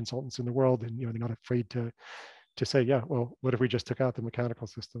sustainability consultants in the world, and they're not afraid to say, yeah, well, what if we just took out the mechanical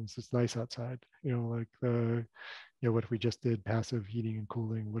systems? It's nice outside, what if we just did passive heating and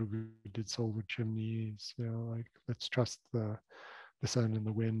cooling? What if we did solar chimneys? Like let's trust the sun and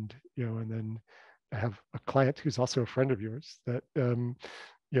the wind, and then have a client who's also a friend of yours that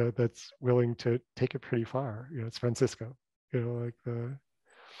that's willing to take it pretty far. It's Francisco. Like the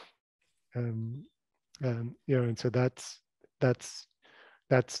and so that's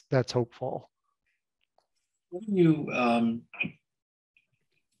hopeful. What do you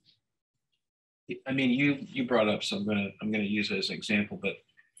I mean, you brought up, so I'm gonna use it as an example, but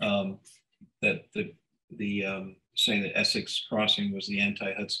that the saying that Essex Crossing was the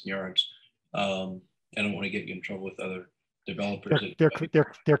anti-Hudson Yards. I don't want to get you in trouble with other developers.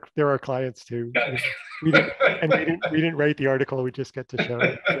 They're our clients too. We didn't write the article. We just get to show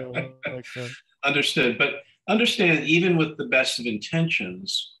it. Understood, but understand, even with the best of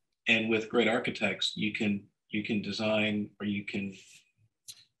intentions and with great architects, you can design, or you can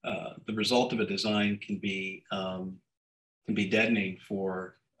the result of a design can be deadening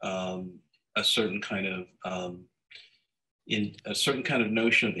for a certain kind of in a certain kind of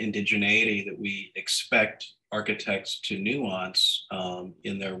notion of indigeneity that we expect architects to nuance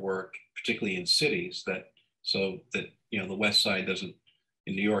in their work, particularly in cities. So that the West Side doesn't,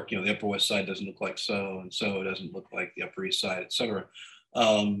 in New York, the Upper West Side doesn't look like so, and so doesn't look like the Upper East Side, et cetera.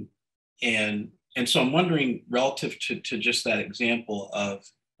 And so I'm wondering, relative to just that example of,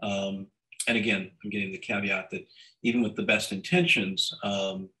 and again, I'm getting the caveat that even with the best intentions,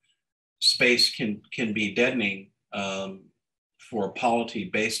 space can be deadening for a polity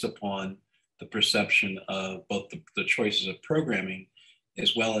based upon the perception of both the choices of programming,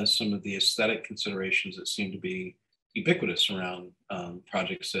 as well as some of the aesthetic considerations that seem to be ubiquitous around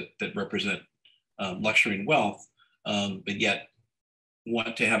projects that represent luxury and wealth, but yet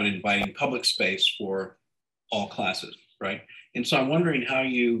want to have an inviting public space for all classes, right? And so I'm wondering how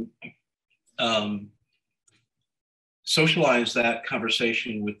you socialize that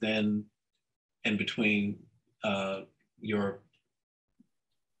conversation within and between your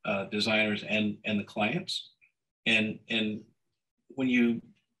designers and the clients, and when you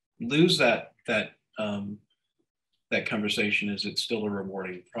lose that conversation, is it still a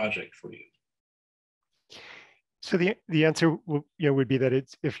rewarding project for you? So the answer would be that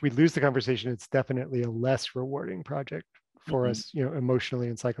if we lose the conversation, it's definitely a less rewarding project for us, emotionally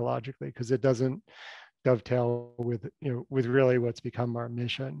and psychologically, because it doesn't dovetail with with really what's become our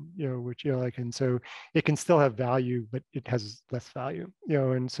mission, which and so it can still have value, but it has less value,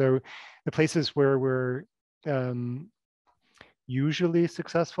 and so the places where we're usually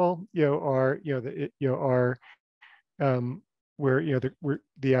successful, are where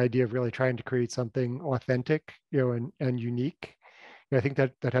the idea of really trying to create something authentic, and unique. I think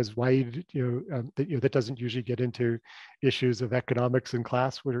that has wide, that doesn't usually get into issues of economics and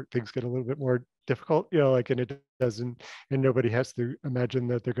class, where things get a little bit more difficult, and it doesn't, and nobody has to imagine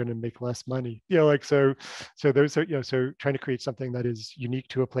that they're going to make less money, so those are, so trying to create something that is unique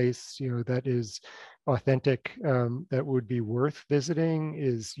to a place, that is authentic, that would be worth visiting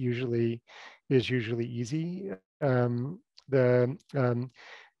is usually easy. The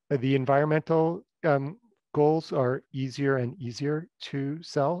environmental goals are easier and easier to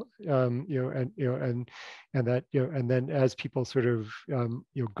sell, and that, and then as people sort of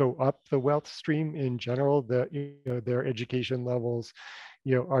go up the wealth stream in general, their education levels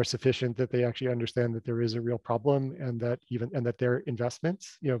are sufficient that they actually understand that there is a real problem, and that their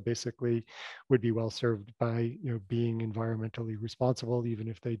investments basically would be well served by being environmentally responsible, even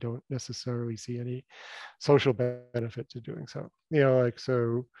if they don't necessarily see any social benefit to doing so.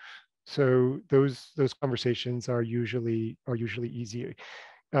 So those conversations are usually easy.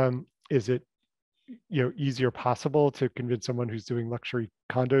 Is it easier possible to convince someone who's doing luxury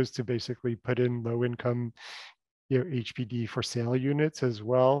condos to basically put in low income HPD for sale units as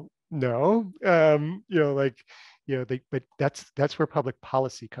well? No. But that's where public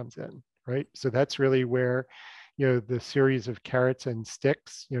policy comes in, right? So that's really where the series of carrots and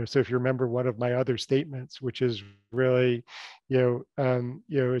sticks, so if you remember one of my other statements, which is really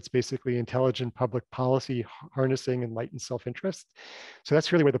it's basically intelligent public policy harnessing enlightened self-interest. So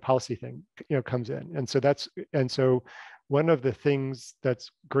that's really where the policy thing comes in. And so one of the things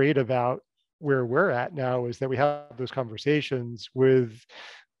that's great about where we're at now is that we have those conversations with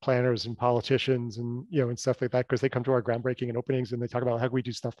planners and politicians and and stuff like that, because they come to our groundbreaking and openings and they talk about how we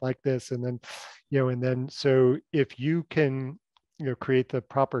do stuff like this, and then so if you can create the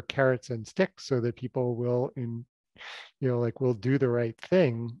proper carrots and sticks so that people will will do the right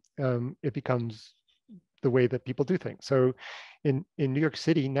thing, it becomes the way that people do things. So in New York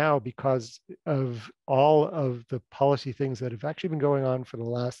City now, because of all of the policy things that have actually been going on for the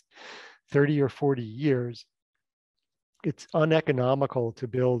last 30 or 40 years, it's uneconomical to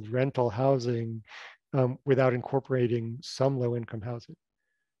build rental housing without incorporating some low-income housing.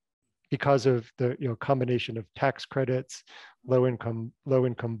 because of the combination of tax credits, low income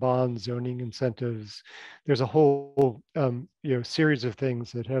bonds, zoning incentives. There's a whole series of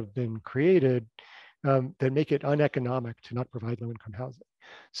things that have been created that make it uneconomic to not provide low income housing.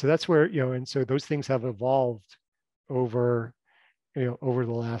 So that's where and so those things have evolved over over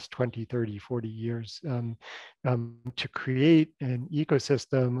the last 20, 30, 40 years to create an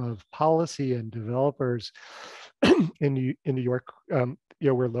ecosystem of policy and developers in New York, where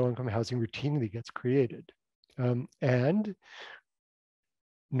low-income housing routinely gets created. And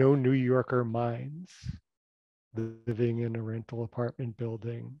no New Yorker minds living in a rental apartment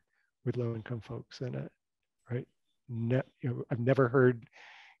building with low-income folks in it, right? I've never heard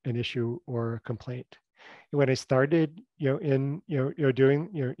an issue or a complaint. When I started, doing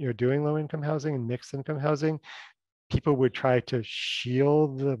low-income housing and mixed income housing, people would try to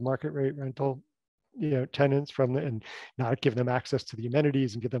shield the market rate rental, tenants from and not give them access to the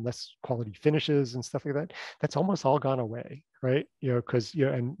amenities and give them less quality finishes and stuff like that. That's almost all gone away, right? Because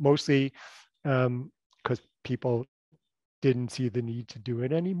and mostly because people didn't see the need to do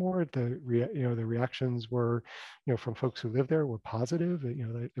it anymore. The reactions were, from folks who live there were positive.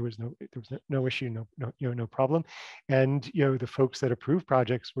 There was no issue, no problem. And the folks that approved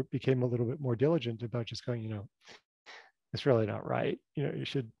projects became a little bit more diligent about just going, it's really not right. You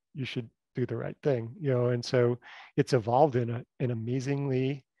should do the right thing. And so it's evolved in an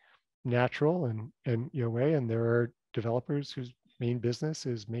amazingly natural and way. And there are developers whose main business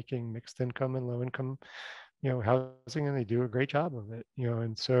is making mixed income and low income housing, and they do a great job of it,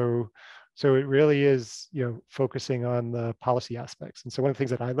 and so it really is, focusing on the policy aspects. And so one of the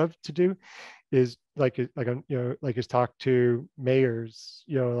things that I love to do is is talk to mayors,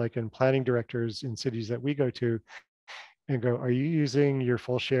 and planning directors in cities that we go to and go, are you using your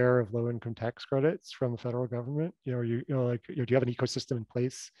full share of low income tax credits from the federal government? Are you, do you have an ecosystem in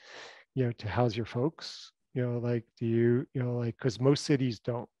place, to house your folks? Do you, because most cities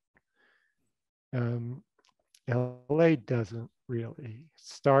don't. LA doesn't really.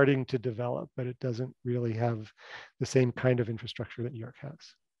 It's starting to develop, but it doesn't really have the same kind of infrastructure that New York has.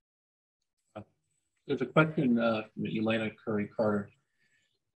 There's a question from Elena Curry Carter.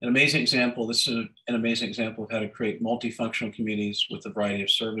 An amazing example. This is an amazing example of how to create multifunctional communities with a variety of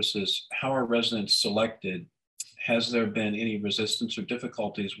services. How are residents selected? Has there been any resistance or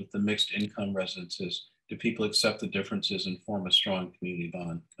difficulties with the mixed income residences? Do people accept the differences and form a strong community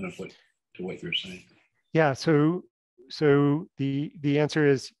bond? Kind of what you're saying. Yeah, so the answer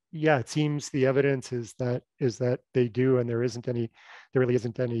is, yeah, it seems the evidence is that they do, and there really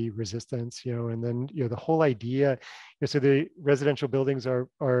isn't any resistance, and then the whole idea, so the residential buildings are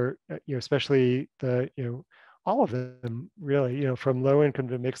especially the all of them really, from low income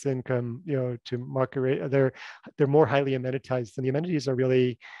to mixed income, to market rate, they're more highly amenitized, and the amenities are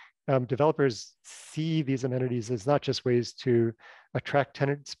really developers see these amenities as not just ways to attract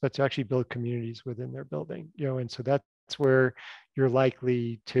tenants, but to actually build communities within their building. And so that's where you're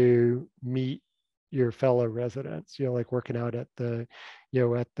likely to meet your fellow residents. Like working out at the,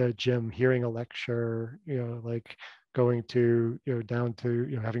 at the gym, hearing a lecture. Like going to, down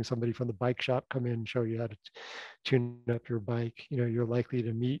to, having somebody from the bike shop come in and show you how to tune up your bike. You're likely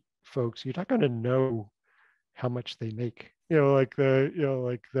to meet folks. You're not going to know how much they make, and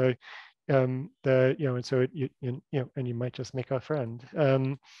so and you might just make a friend.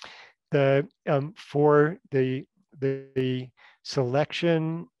 For the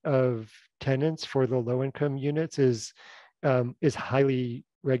selection of tenants for the low income units is highly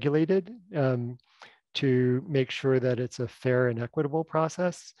regulated to make sure that it's a fair and equitable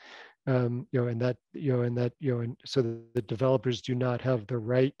process. And so the developers do not have the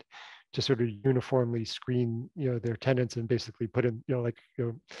right to sort of uniformly screen, their tenants and basically put in,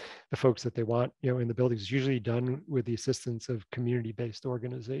 the folks that they want, in the buildings. It's usually done with the assistance of community-based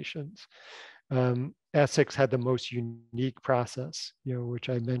organizations. Essex had the most unique process, which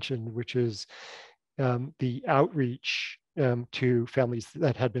I mentioned, which is the outreach to families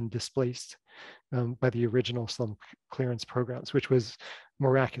that had been displaced by the original slum clearance programs, which was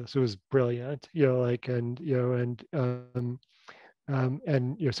miraculous. It was brilliant, so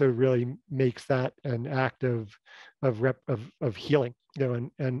it really makes that an act of healing,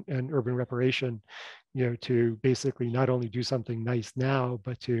 and urban reparation, to basically not only do something nice now,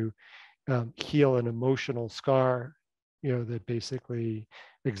 but to heal an emotional scar, that basically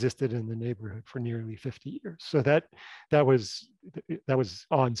existed in the neighborhood for nearly 50 years. So that was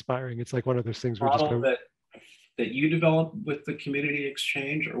awe-inspiring. It's like one of those things where just go, that you developed with the community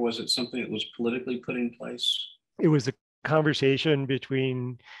exchange, or was it something that was politically put in place? It was a conversation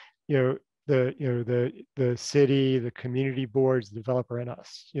between, the city, the community boards, the developer, and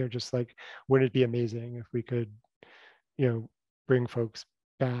us. Just like, wouldn't it be amazing if we could, bring folks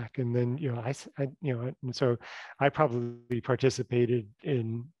back? And then, and so I probably participated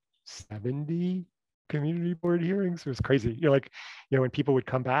in 70 community board hearings. It was crazy. Like, when people would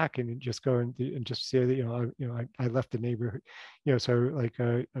come back and just go and just say that, I left the neighborhood, so like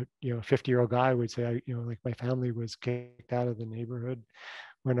a 50-year-old guy would say, like, my family was kicked out of the neighborhood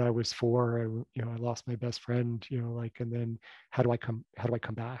when I was 4. I lost my best friend, like, and then how do I come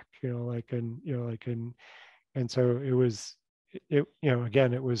back? Like, and so it was,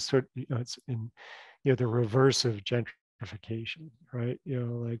 again, it was sort of, it's in, the reverse of gentrification, right?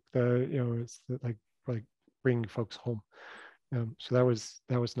 Like it's like bringing folks home. So that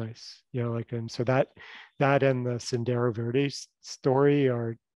was nice, like, and so that and the Sendero Verde story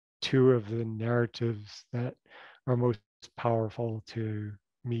are two of the narratives that are most powerful to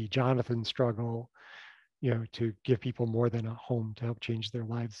me. Jonathan's struggle, to give people more than a home to help change their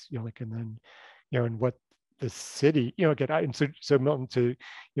lives, like, and then, and what the city, again, and so Milton, to,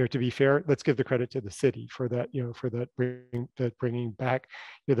 to be fair, let's give the credit to the city for that, for bringing back,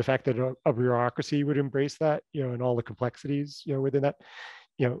 the fact that a bureaucracy would embrace that, and all the complexities, within that,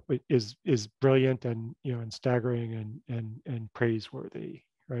 is brilliant, and, and staggering, and praiseworthy,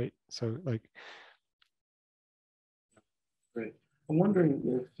 right? So, like, Great. I'm wondering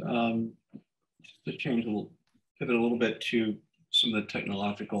if, just to change pivot a little bit to some of the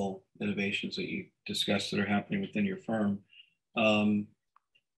technological innovations that you discussed that are happening within your firm.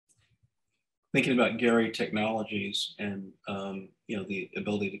 Thinking about Gary Technologies and the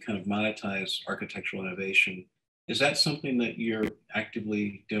ability to kind of monetize architectural innovation, is that something that you're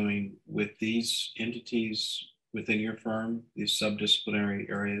actively doing with these entities within your firm, these subdisciplinary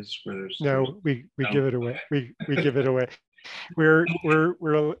areas where there's no, we give it away. We give it away. We're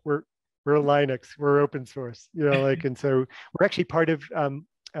Linux, we're open source, like, and so we're actually part of, on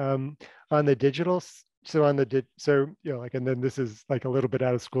the digital, so on the so, like, and then this is like a little bit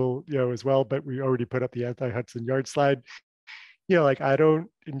out of school, as well, but we already put up the anti-Hudson Yard slide. Like, I don't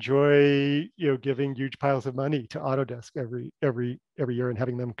enjoy, giving huge piles of money to Autodesk every year and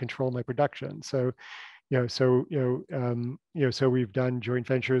having them control my production. So, so we've done joint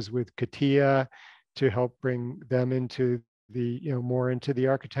ventures with Katia to help bring them into the, more into the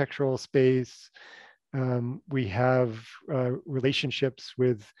architectural space. We have relationships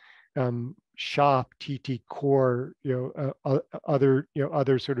with Shop, TT Core, other,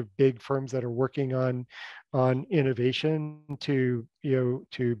 other sort of big firms that are working on innovation to,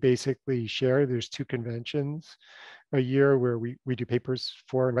 to basically share. There's 2 conventions a year where we do papers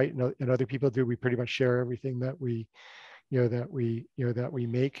for, right, and other people do. We pretty much share everything that we, that we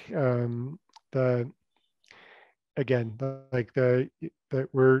make. The Again, like that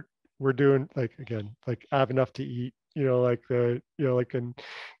we're doing, like, again, like, I have enough to eat, like like, and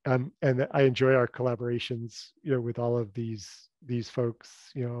I enjoy our collaborations, with all of these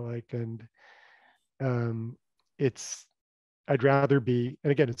folks, like, and it's, I'd rather be,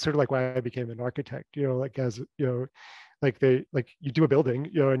 and again, it's sort of like why I became an architect, like, as, like, like, you do a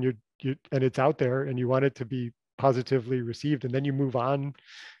building, and and it's out there, and you want it to be positively received, and then you move on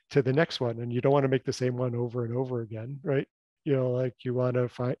to the next one, and you don't want to make the same one over and over again, right? Like, you want to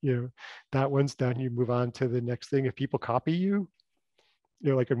find, that one's done, you move on to the next thing. If people copy you,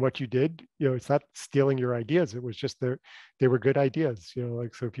 like, in what you did, it's not stealing your ideas. It was just they were good ideas,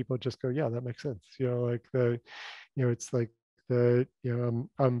 like, so people just go, yeah, that makes sense, like, it's like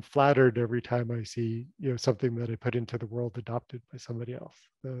I'm flattered every time I see, something that I put into the world adopted by somebody else.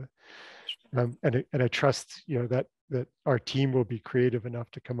 And I trust, that our team will be creative enough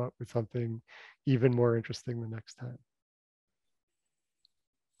to come up with something even more interesting the next time.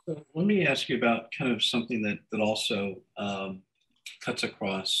 So let me ask you about kind of something that also cuts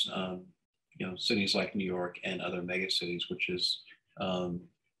across cities like New York and other mega cities, which is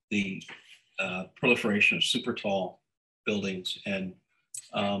the proliferation of super tall buildings. And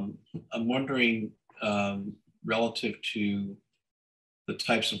I'm wondering, relative to the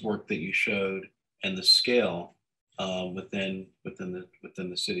types of work that you showed and the scale within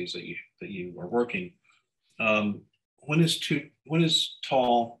the cities that you are working. When is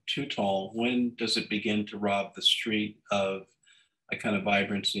tall too tall? When does it begin to rob the street of a kind of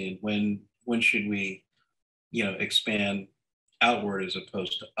vibrancy? And when should we, expand outward as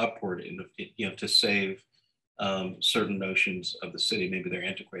opposed to upward, to save certain notions of the city? Maybe they're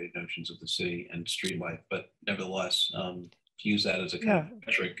antiquated notions of the city and street life, but nevertheless, to use that as a kind of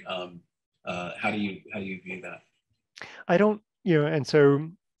metric. How do you view that? I don't, and so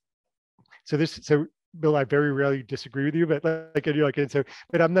Bill, I very rarely disagree with you, but and so,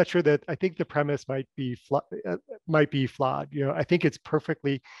 but I'm not sure that I think the premise might be flawed. I think it's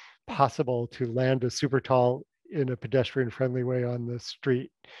perfectly possible to land a super tall in a pedestrian friendly way on the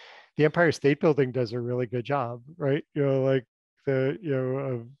street. The Empire State Building does a really good job, right? Like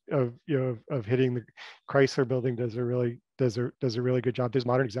the of hitting the Chrysler Building does a really good job. There's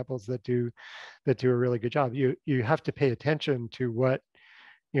modern examples that do a really good job. You have to pay attention to what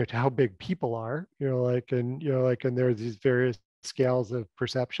to how big people are, and there are these various scales of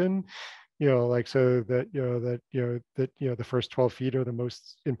perception, like so that the first 12 feet are the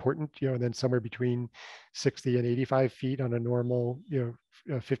most important, and then somewhere between 60 and 85 feet on a normal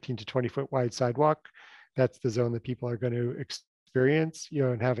 15 to 20 foot wide sidewalk, that's the zone that people are going to experience,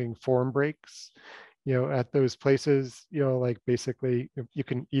 and having form breaks at those places, like basically you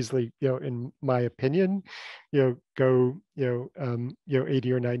can easily, in my opinion, go,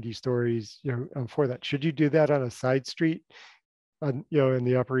 80 or 90 stories, for that. Should you do that on a side street on, in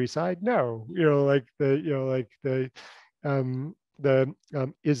the Upper East Side? No,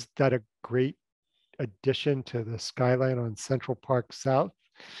 is that a great addition to the skyline on Central Park South?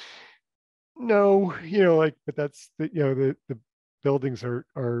 No, but that's the buildings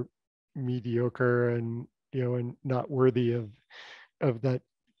are mediocre and and not worthy of that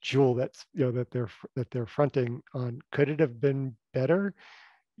jewel that's that they're fronting on. Could it have been better?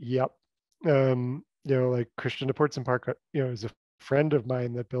 Yep. Like Christian de Portson Park, is a friend of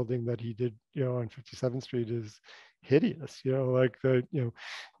mine. That building that he did, on 57th Street is hideous. Like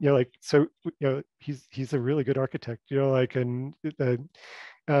like so. He's a really good architect. And the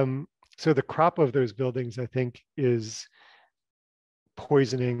so the crop of those buildings, I think, is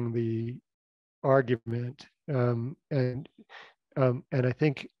poisoning the argument, and I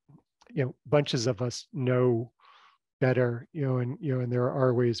think bunches of us know better, and there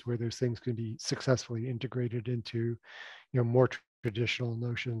are ways where those things can be successfully integrated into more traditional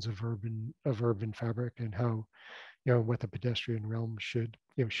notions of urban fabric and how what the pedestrian realm should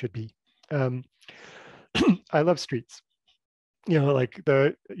be. I love streets. Like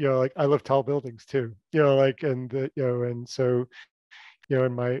like I love tall buildings too. Like and so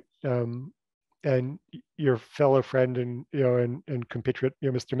and my and your fellow friend and and compatriot,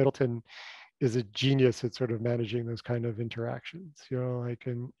 Mr. Middleton, is a genius at sort of managing those kind of interactions. Like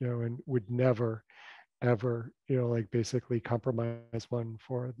and would never ever like basically compromise one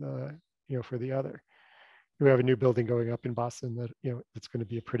for the for the other. We have a new building going up in Boston that it's going to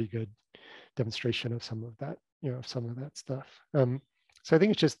be a pretty good demonstration of some of that some of that stuff. So I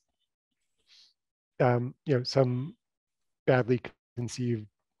think it's just some badly conceived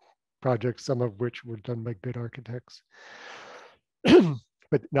projects, some of which were done by good architects,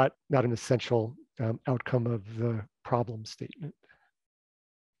 but not an essential outcome of the problem statement.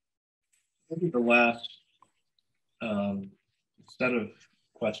 Maybe the last set of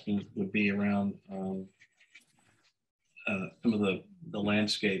questions would be around some of the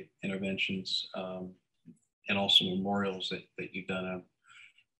landscape interventions and also memorials that you've done.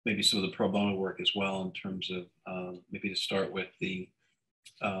 Maybe some of the pro bono work as well, in terms of maybe to start with the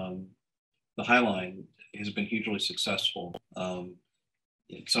High Line has been hugely successful.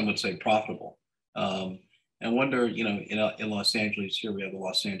 Some would say profitable. I wonder, in Los Angeles, here we have the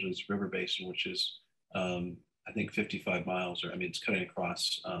Los Angeles River Basin, which is, I think, 55 miles, or I mean, it's cutting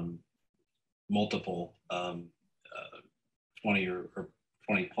across multiple 20 or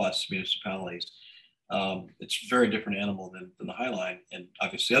 20 plus municipalities. It's a very different animal than the High Line, and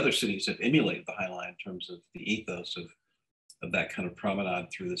obviously other cities have emulated the High Line in terms of the ethos of that kind of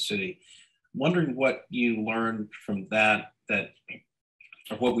promenade through the city. I'm wondering what you learned from that,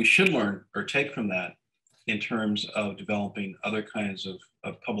 or what we should learn or take from that in terms of developing other kinds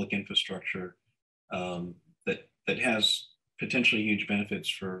of public infrastructure that has potentially huge benefits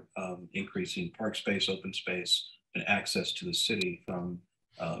for increasing park space, open space, and access to the city from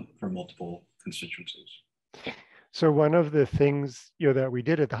multiple constituencies. So one of the things that we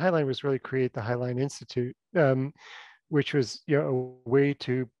did at the High Line was really create the High Line Institute, which was a way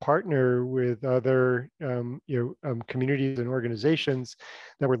to partner with other communities and organizations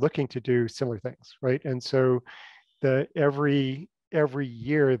that were looking to do similar things, right? And so every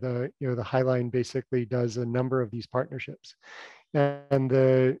year the High Line basically does a number of these partnerships, and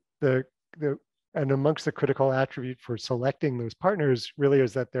and amongst the critical attribute for selecting those partners really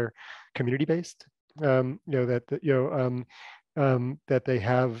is that they're community based, that they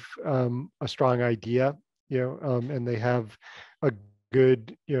have a strong idea, and they have a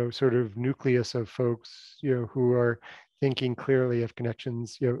good, sort of nucleus of folks, who are thinking clearly of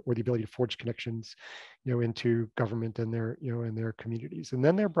connections, or the ability to forge connections, into government and their, and their communities. And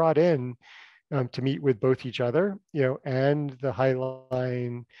then they're brought in to meet with both each other, and the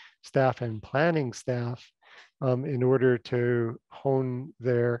Highline staff and planning staff in order to hone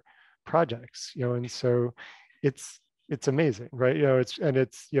their projects, and so it's amazing, right?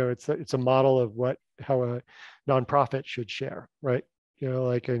 It's a model of how a nonprofit should share, right?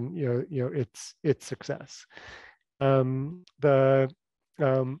 It's success. The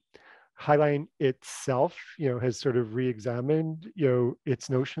Highline itself, has sort of re-examined, its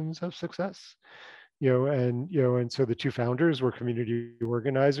notions of success, and so the two founders were community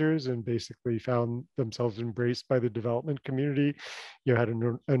organizers and basically found themselves embraced by the development community. Had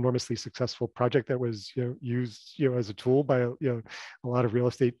an enormously successful project that was, used, as a tool by, a lot of real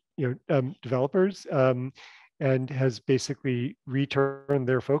estate, developers. And has basically returned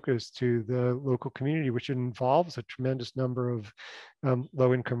their focus to the local community, which involves a tremendous number of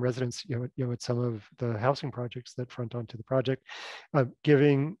low-income residents, at some of the housing projects that front onto the project,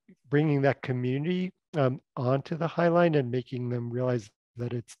 bringing that community onto the Highline and making them realize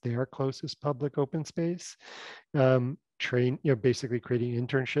that it's their closest public open space. Basically creating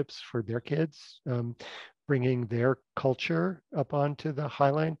internships for their kids, bringing their culture up onto the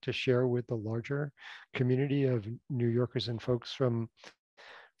Highline to share with the larger community of New Yorkers and folks from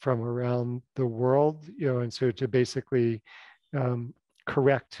around the world, and so to basically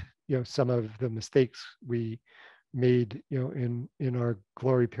correct, some of the mistakes we made, in our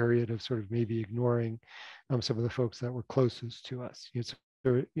glory period of sort of maybe ignoring some of the folks that were closest to us.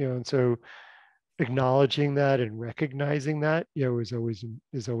 And so acknowledging that and recognizing that, is always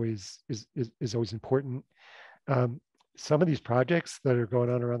important. Some of these projects that are going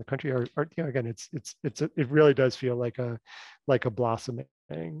on around the country are again, it really does feel like a blossoming,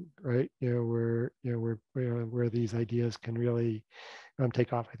 right? Where these ideas can really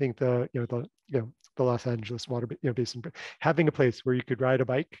take off. I think the Los Angeles water basin, having a place where you could ride a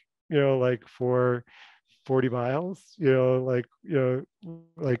bike, like for 40 miles, like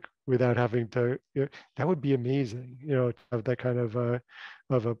without having to, that would be amazing, to have that kind of to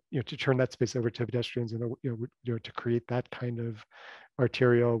turn that space over to pedestrians and, to create that kind of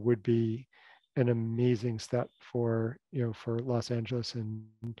arterial would be an amazing step for, for Los Angeles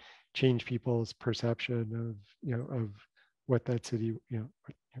and change people's perception of what that city,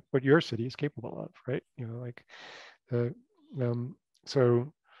 what your city is capable of, right? So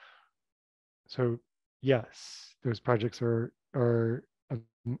yes, those projects are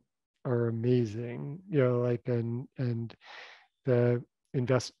amazing, and the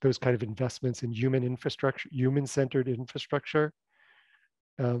those kind of investments in human infrastructure, human-centered infrastructure,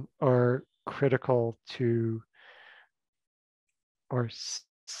 are critical to our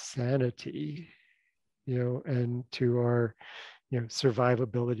sanity, and to our,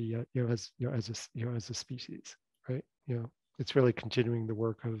 survivability, as a species, right? It's really continuing the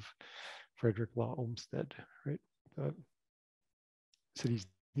work of Frederick Law Olmsted, right? Cities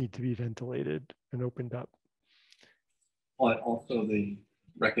need to be ventilated and opened up. But also the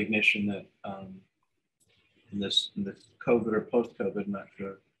recognition that in this COVID or post-COVID, I'm not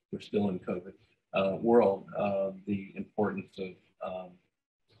sure we're still in COVID world, the importance of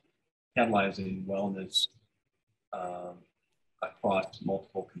catalyzing wellness across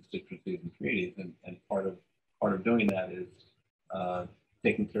multiple constituencies and communities, and part of doing that is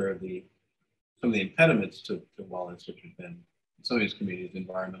taking care of some of the impediments to wellness, which have been in some of these communities,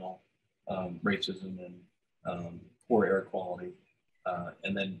 environmental racism and poor air quality,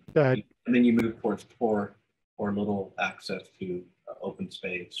 and then you move towards poor or little access to open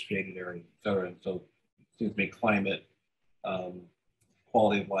space, shaded areas, et cetera. And so it seems to me climate,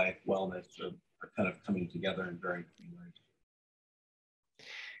 quality of life, wellness are kind of coming together in very different ways.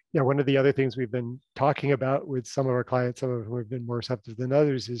 Yeah, one of the other things we've been talking about with some of our clients, some of who have been more receptive than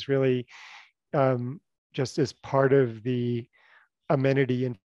others, is really just as part of the amenity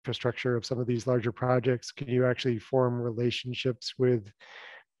infrastructure of some of these larger projects, can you actually form relationships with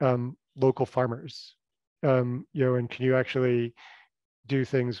local farmers? And can you actually do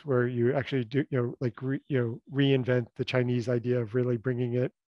things where you actually do, reinvent the Chinese idea of really bringing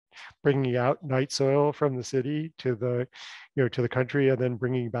out night soil from the city to the country, and then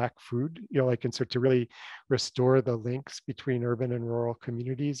bringing back food, and so to really restore the links between urban and rural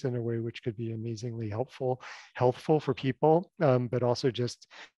communities in a way which could be amazingly healthful for people, but also just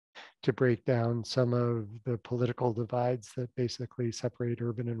to break down some of the political divides that basically separate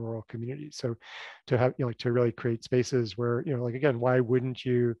urban and rural communities. So to have, to really create spaces where, again, why wouldn't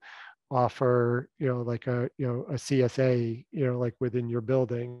you offer, a CSA, within your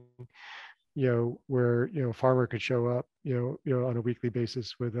building, where, a farmer could show up, on a weekly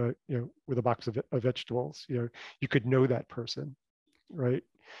basis with a box of vegetables, you could know that person, right?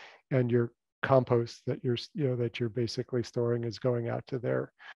 And you're compost that you're basically storing is going out to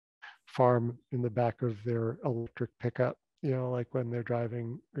their farm in the back of their electric pickup, like when they're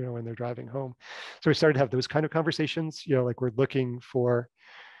driving, when they're driving home. So we started to have those kind of conversations, like we're looking for,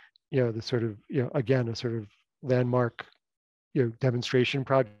 the sort of, again, a sort of landmark, demonstration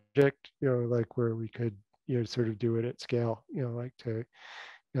project, like where we could, sort of do it at scale, like to,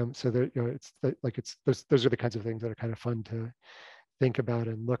 so that, it's like, those are the kinds of things that are kind of fun to think about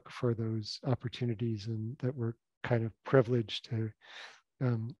and look for those opportunities, and that we're kind of privileged to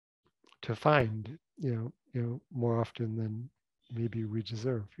find, more often than maybe we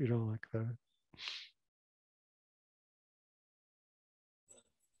deserve, like the.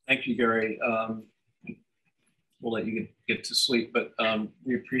 Thank you, Gary. We'll let you get to sleep, but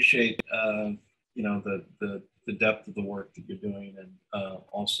we appreciate, the depth of the work that you're doing, and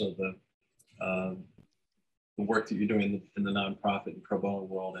also the work that you're doing in the nonprofit and pro bono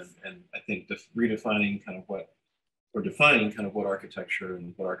world, and I think redefining kind of defining kind of what architecture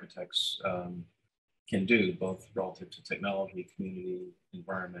and what architects can do, both relative to technology, community,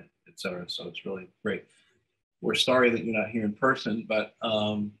 environment, et cetera. So it's really great. We're sorry that you're not here in person, but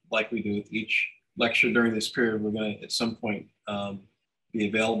like we do with each lecture during this period, we're going to at some point be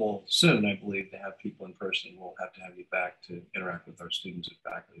available soon, I believe, to have people in person. We'll have to have you back to interact with our students and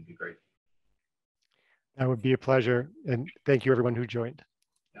faculty. It'd be great. That would be a pleasure. And thank you, everyone who joined.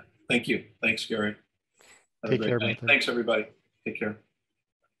 Yeah. Thank you. Thanks, Gary. Take care, Milton. Thanks, everybody. Take care.